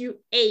 issue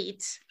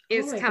 8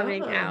 is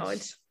coming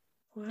out.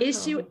 Wow.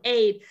 Issue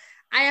 8.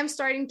 I am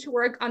starting to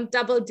work on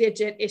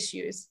double-digit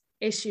issues.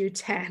 Issue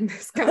 10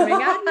 is coming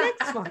out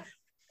next month.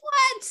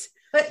 What?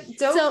 But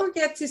don't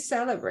forget to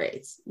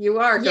celebrate. You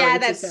are going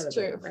to celebrate,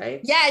 true.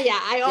 right? Yeah.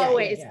 I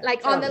always, on the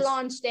Promise.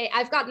 launch day,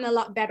 I've gotten a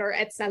lot better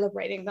at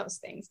celebrating those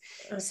things.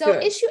 So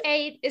good. issue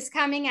 8 is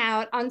coming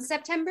out on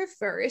September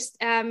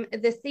 1st.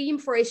 The theme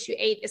for issue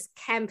 8 is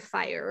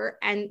campfire,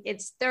 and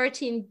it's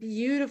 13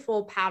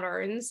 beautiful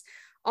patterns,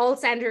 all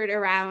centered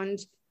around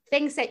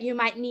things that you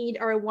might need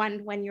or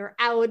want when you're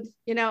out,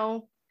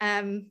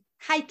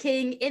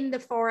 hiking in the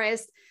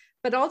forest,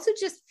 but also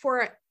just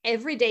for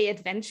everyday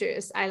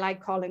adventures, I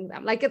like calling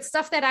them. Like, it's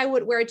stuff that I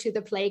would wear to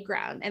the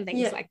playground and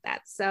things like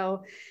that.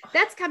 So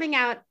that's coming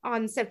out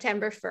on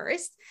September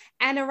 1st.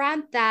 And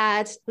around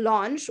that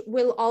launch,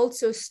 we'll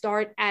also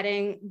start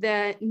adding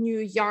the new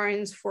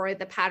yarns for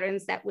the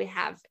patterns that we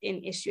have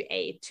in issue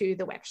 8 to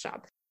the web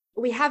shop.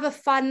 We have a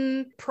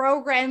fun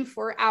program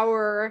for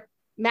our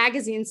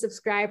magazine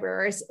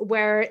subscribers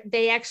where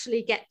they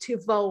actually get to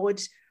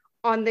vote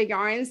on the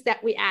yarns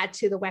that we add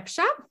to the web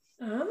shop.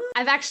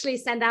 I've actually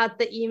sent out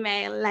the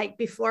email like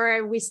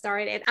before we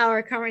started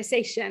our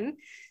conversation.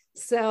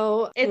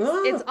 So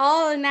it's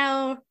all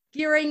now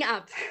gearing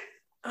up.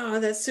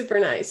 Oh, that's super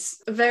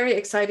nice. A very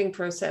exciting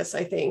process,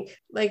 I think.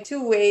 Like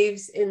 2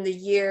 waves in the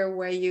year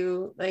where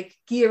you like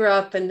gear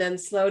up and then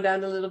slow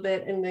down a little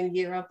bit and then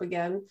gear up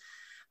again.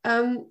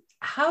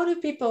 How do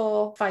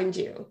people find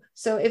you?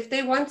 So if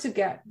they want to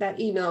get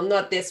that email,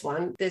 not this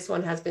one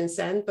has been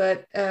sent,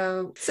 but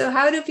so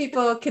how do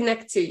people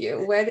connect to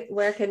you?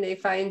 Where can they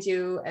find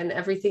you and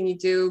everything you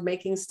do,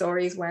 making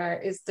stories? Where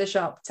is the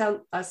shop?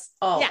 Tell us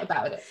all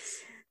about it.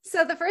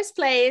 So the first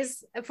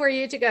place for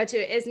you to go to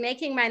is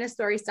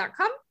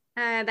making-stories.com.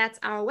 That's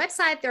our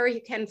website. There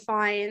you can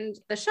find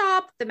the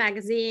shop, the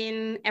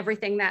magazine,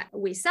 everything that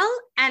we sell,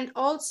 and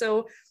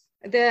also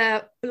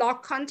the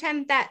blog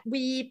content that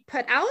we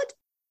put out.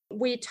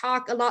 We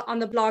talk a lot on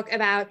the blog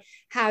about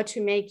how to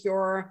make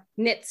your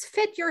knits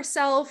fit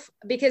yourself,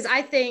 because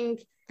I think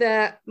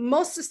the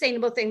most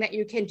sustainable thing that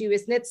you can do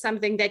is knit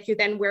something that you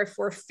then wear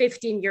for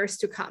 15 years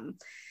to come.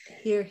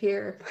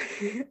 Here.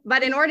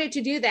 But in order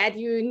to do that,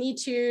 you need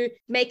to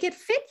make it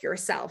fit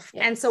yourself.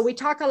 Yes. And so we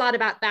talk a lot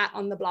about that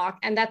on the blog.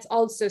 And that's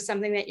also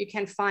something that you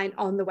can find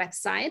on the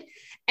website.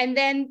 And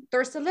then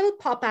there's a little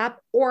pop-up,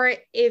 or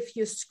if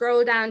you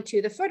scroll down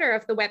to the footer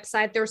of the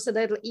website, there's a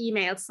little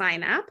email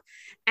sign up.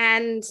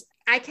 And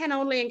I can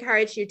only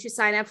encourage you to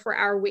sign up for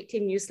our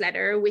weekly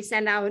newsletter. We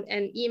send out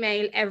an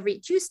email every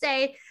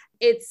Tuesday.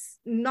 It's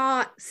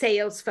not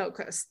sales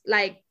focused.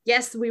 Like,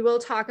 yes, we will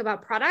talk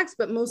about products,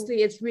 but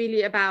mostly it's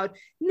really about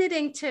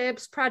knitting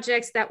tips,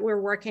 projects that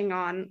we're working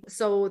on.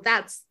 So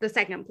that's the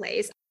second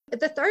place.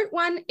 The third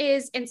one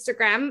is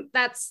Instagram.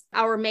 That's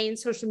our main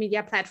social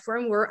media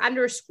platform. We're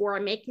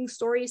 _making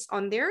stories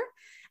on there.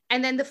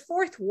 And then the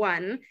fourth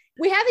one,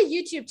 we have a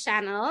YouTube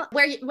channel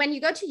where when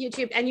you go to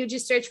YouTube and you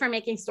just search for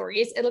Making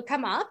Stories, it'll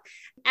come up.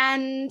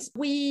 And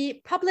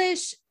we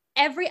publish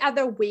every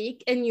other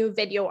week a new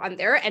video on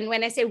there. And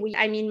when I say we,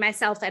 I mean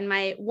myself and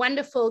my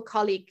wonderful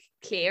colleague,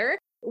 Claire.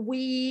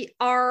 We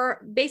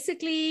are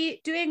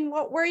basically doing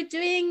what we're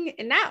doing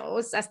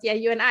now, Saskia,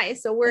 you and I.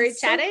 So we're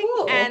chatting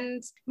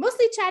and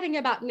mostly chatting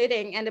about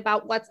knitting and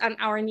about what's on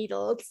our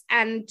needles,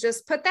 and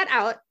just put that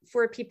out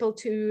for people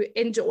to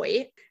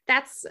enjoy.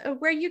 That's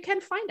where you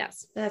can find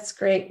us. That's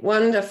great.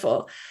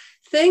 Wonderful.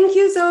 Thank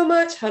you so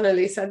much,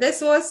 Hanna-Lisa.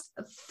 This was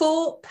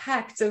full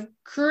packed of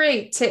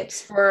great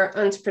tips for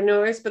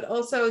entrepreneurs, but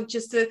also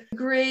just a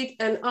great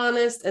and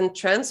honest and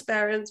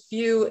transparent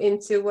view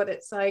into what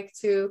it's like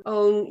to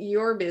own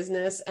your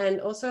business,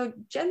 and also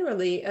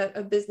generally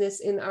a business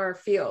in our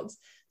field.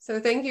 So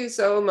thank you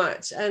so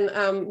much.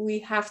 And we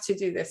have to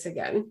do this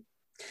again.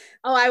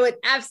 Oh, I would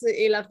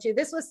absolutely love to.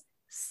 This was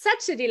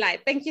such a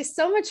delight. Thank you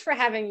so much for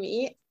having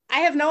me. I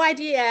have no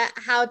idea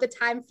how the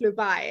time flew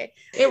by.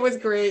 It was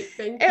great.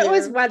 Thank you. It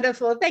was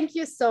wonderful. Thank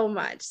you so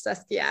much,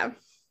 Saskia.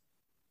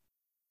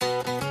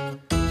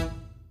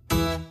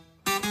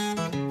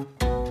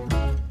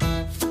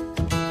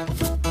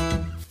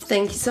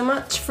 Thank you so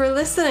much for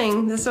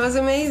listening. This was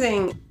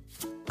amazing.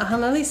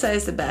 Hanna-Lisa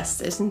is the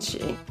best, isn't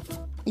she?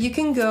 You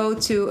can go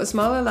to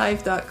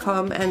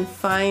asmallerlife.com and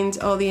find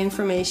all the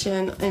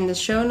information in the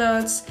show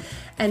notes.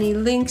 Any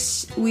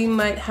links we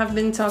might have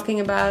been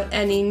talking about,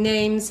 any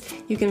names,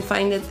 you can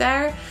find it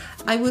there.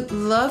 I would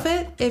love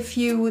it if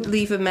you would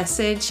leave a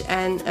message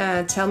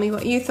and tell me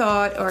what you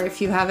thought, or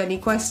if you have any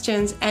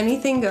questions,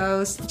 anything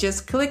goes.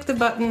 Just click the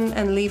button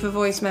and leave a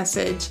voice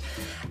message.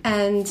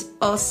 And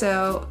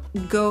also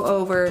go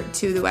over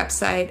to the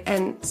website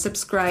and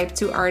subscribe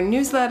to our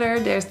newsletter.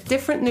 There's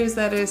different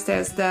newsletters.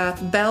 There's the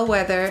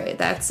Bellwether.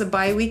 That's a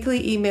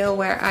bi-weekly email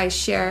where I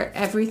share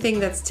everything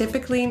that's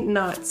typically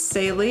not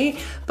saley,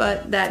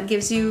 but that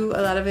gives you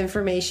a lot of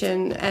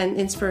information and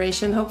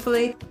inspiration,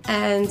 hopefully.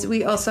 And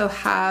we also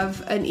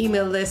have an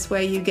email list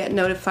where you get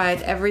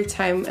notified every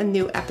time a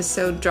new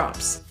episode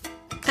drops.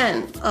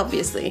 And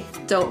obviously,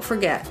 don't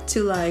forget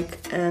to like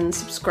and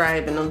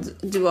subscribe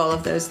and do all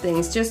of those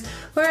things. Just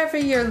wherever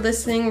you're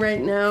listening right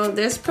now,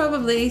 there's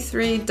probably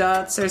 3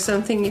 dots or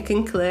something you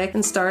can click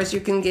and stars you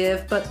can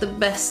give. But the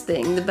best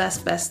thing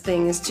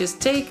is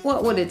just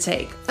what would it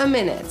take? A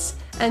minute.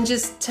 and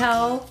just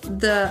tell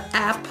the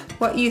app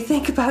what you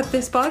think about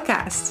this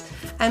podcast.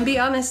 And be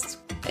honest,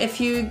 if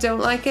you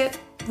don't like it,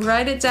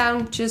 write it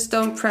down, just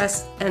don't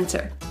press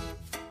enter.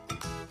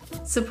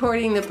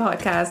 Supporting the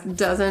podcast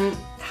doesn't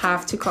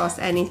have to cost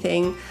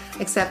anything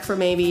except for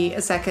maybe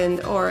a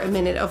second or a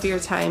minute of your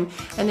time.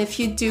 And if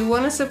you do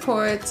want to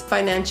support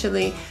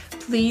financially,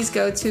 please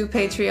go to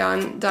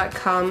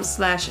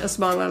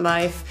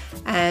patreon.com/asmallerlife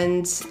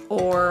and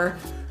or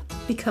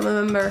become a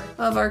member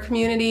of our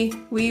community.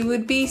 We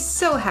would be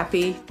so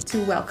happy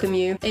to welcome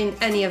you in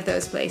any of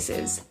those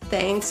places.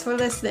 Thanks for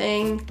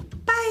listening.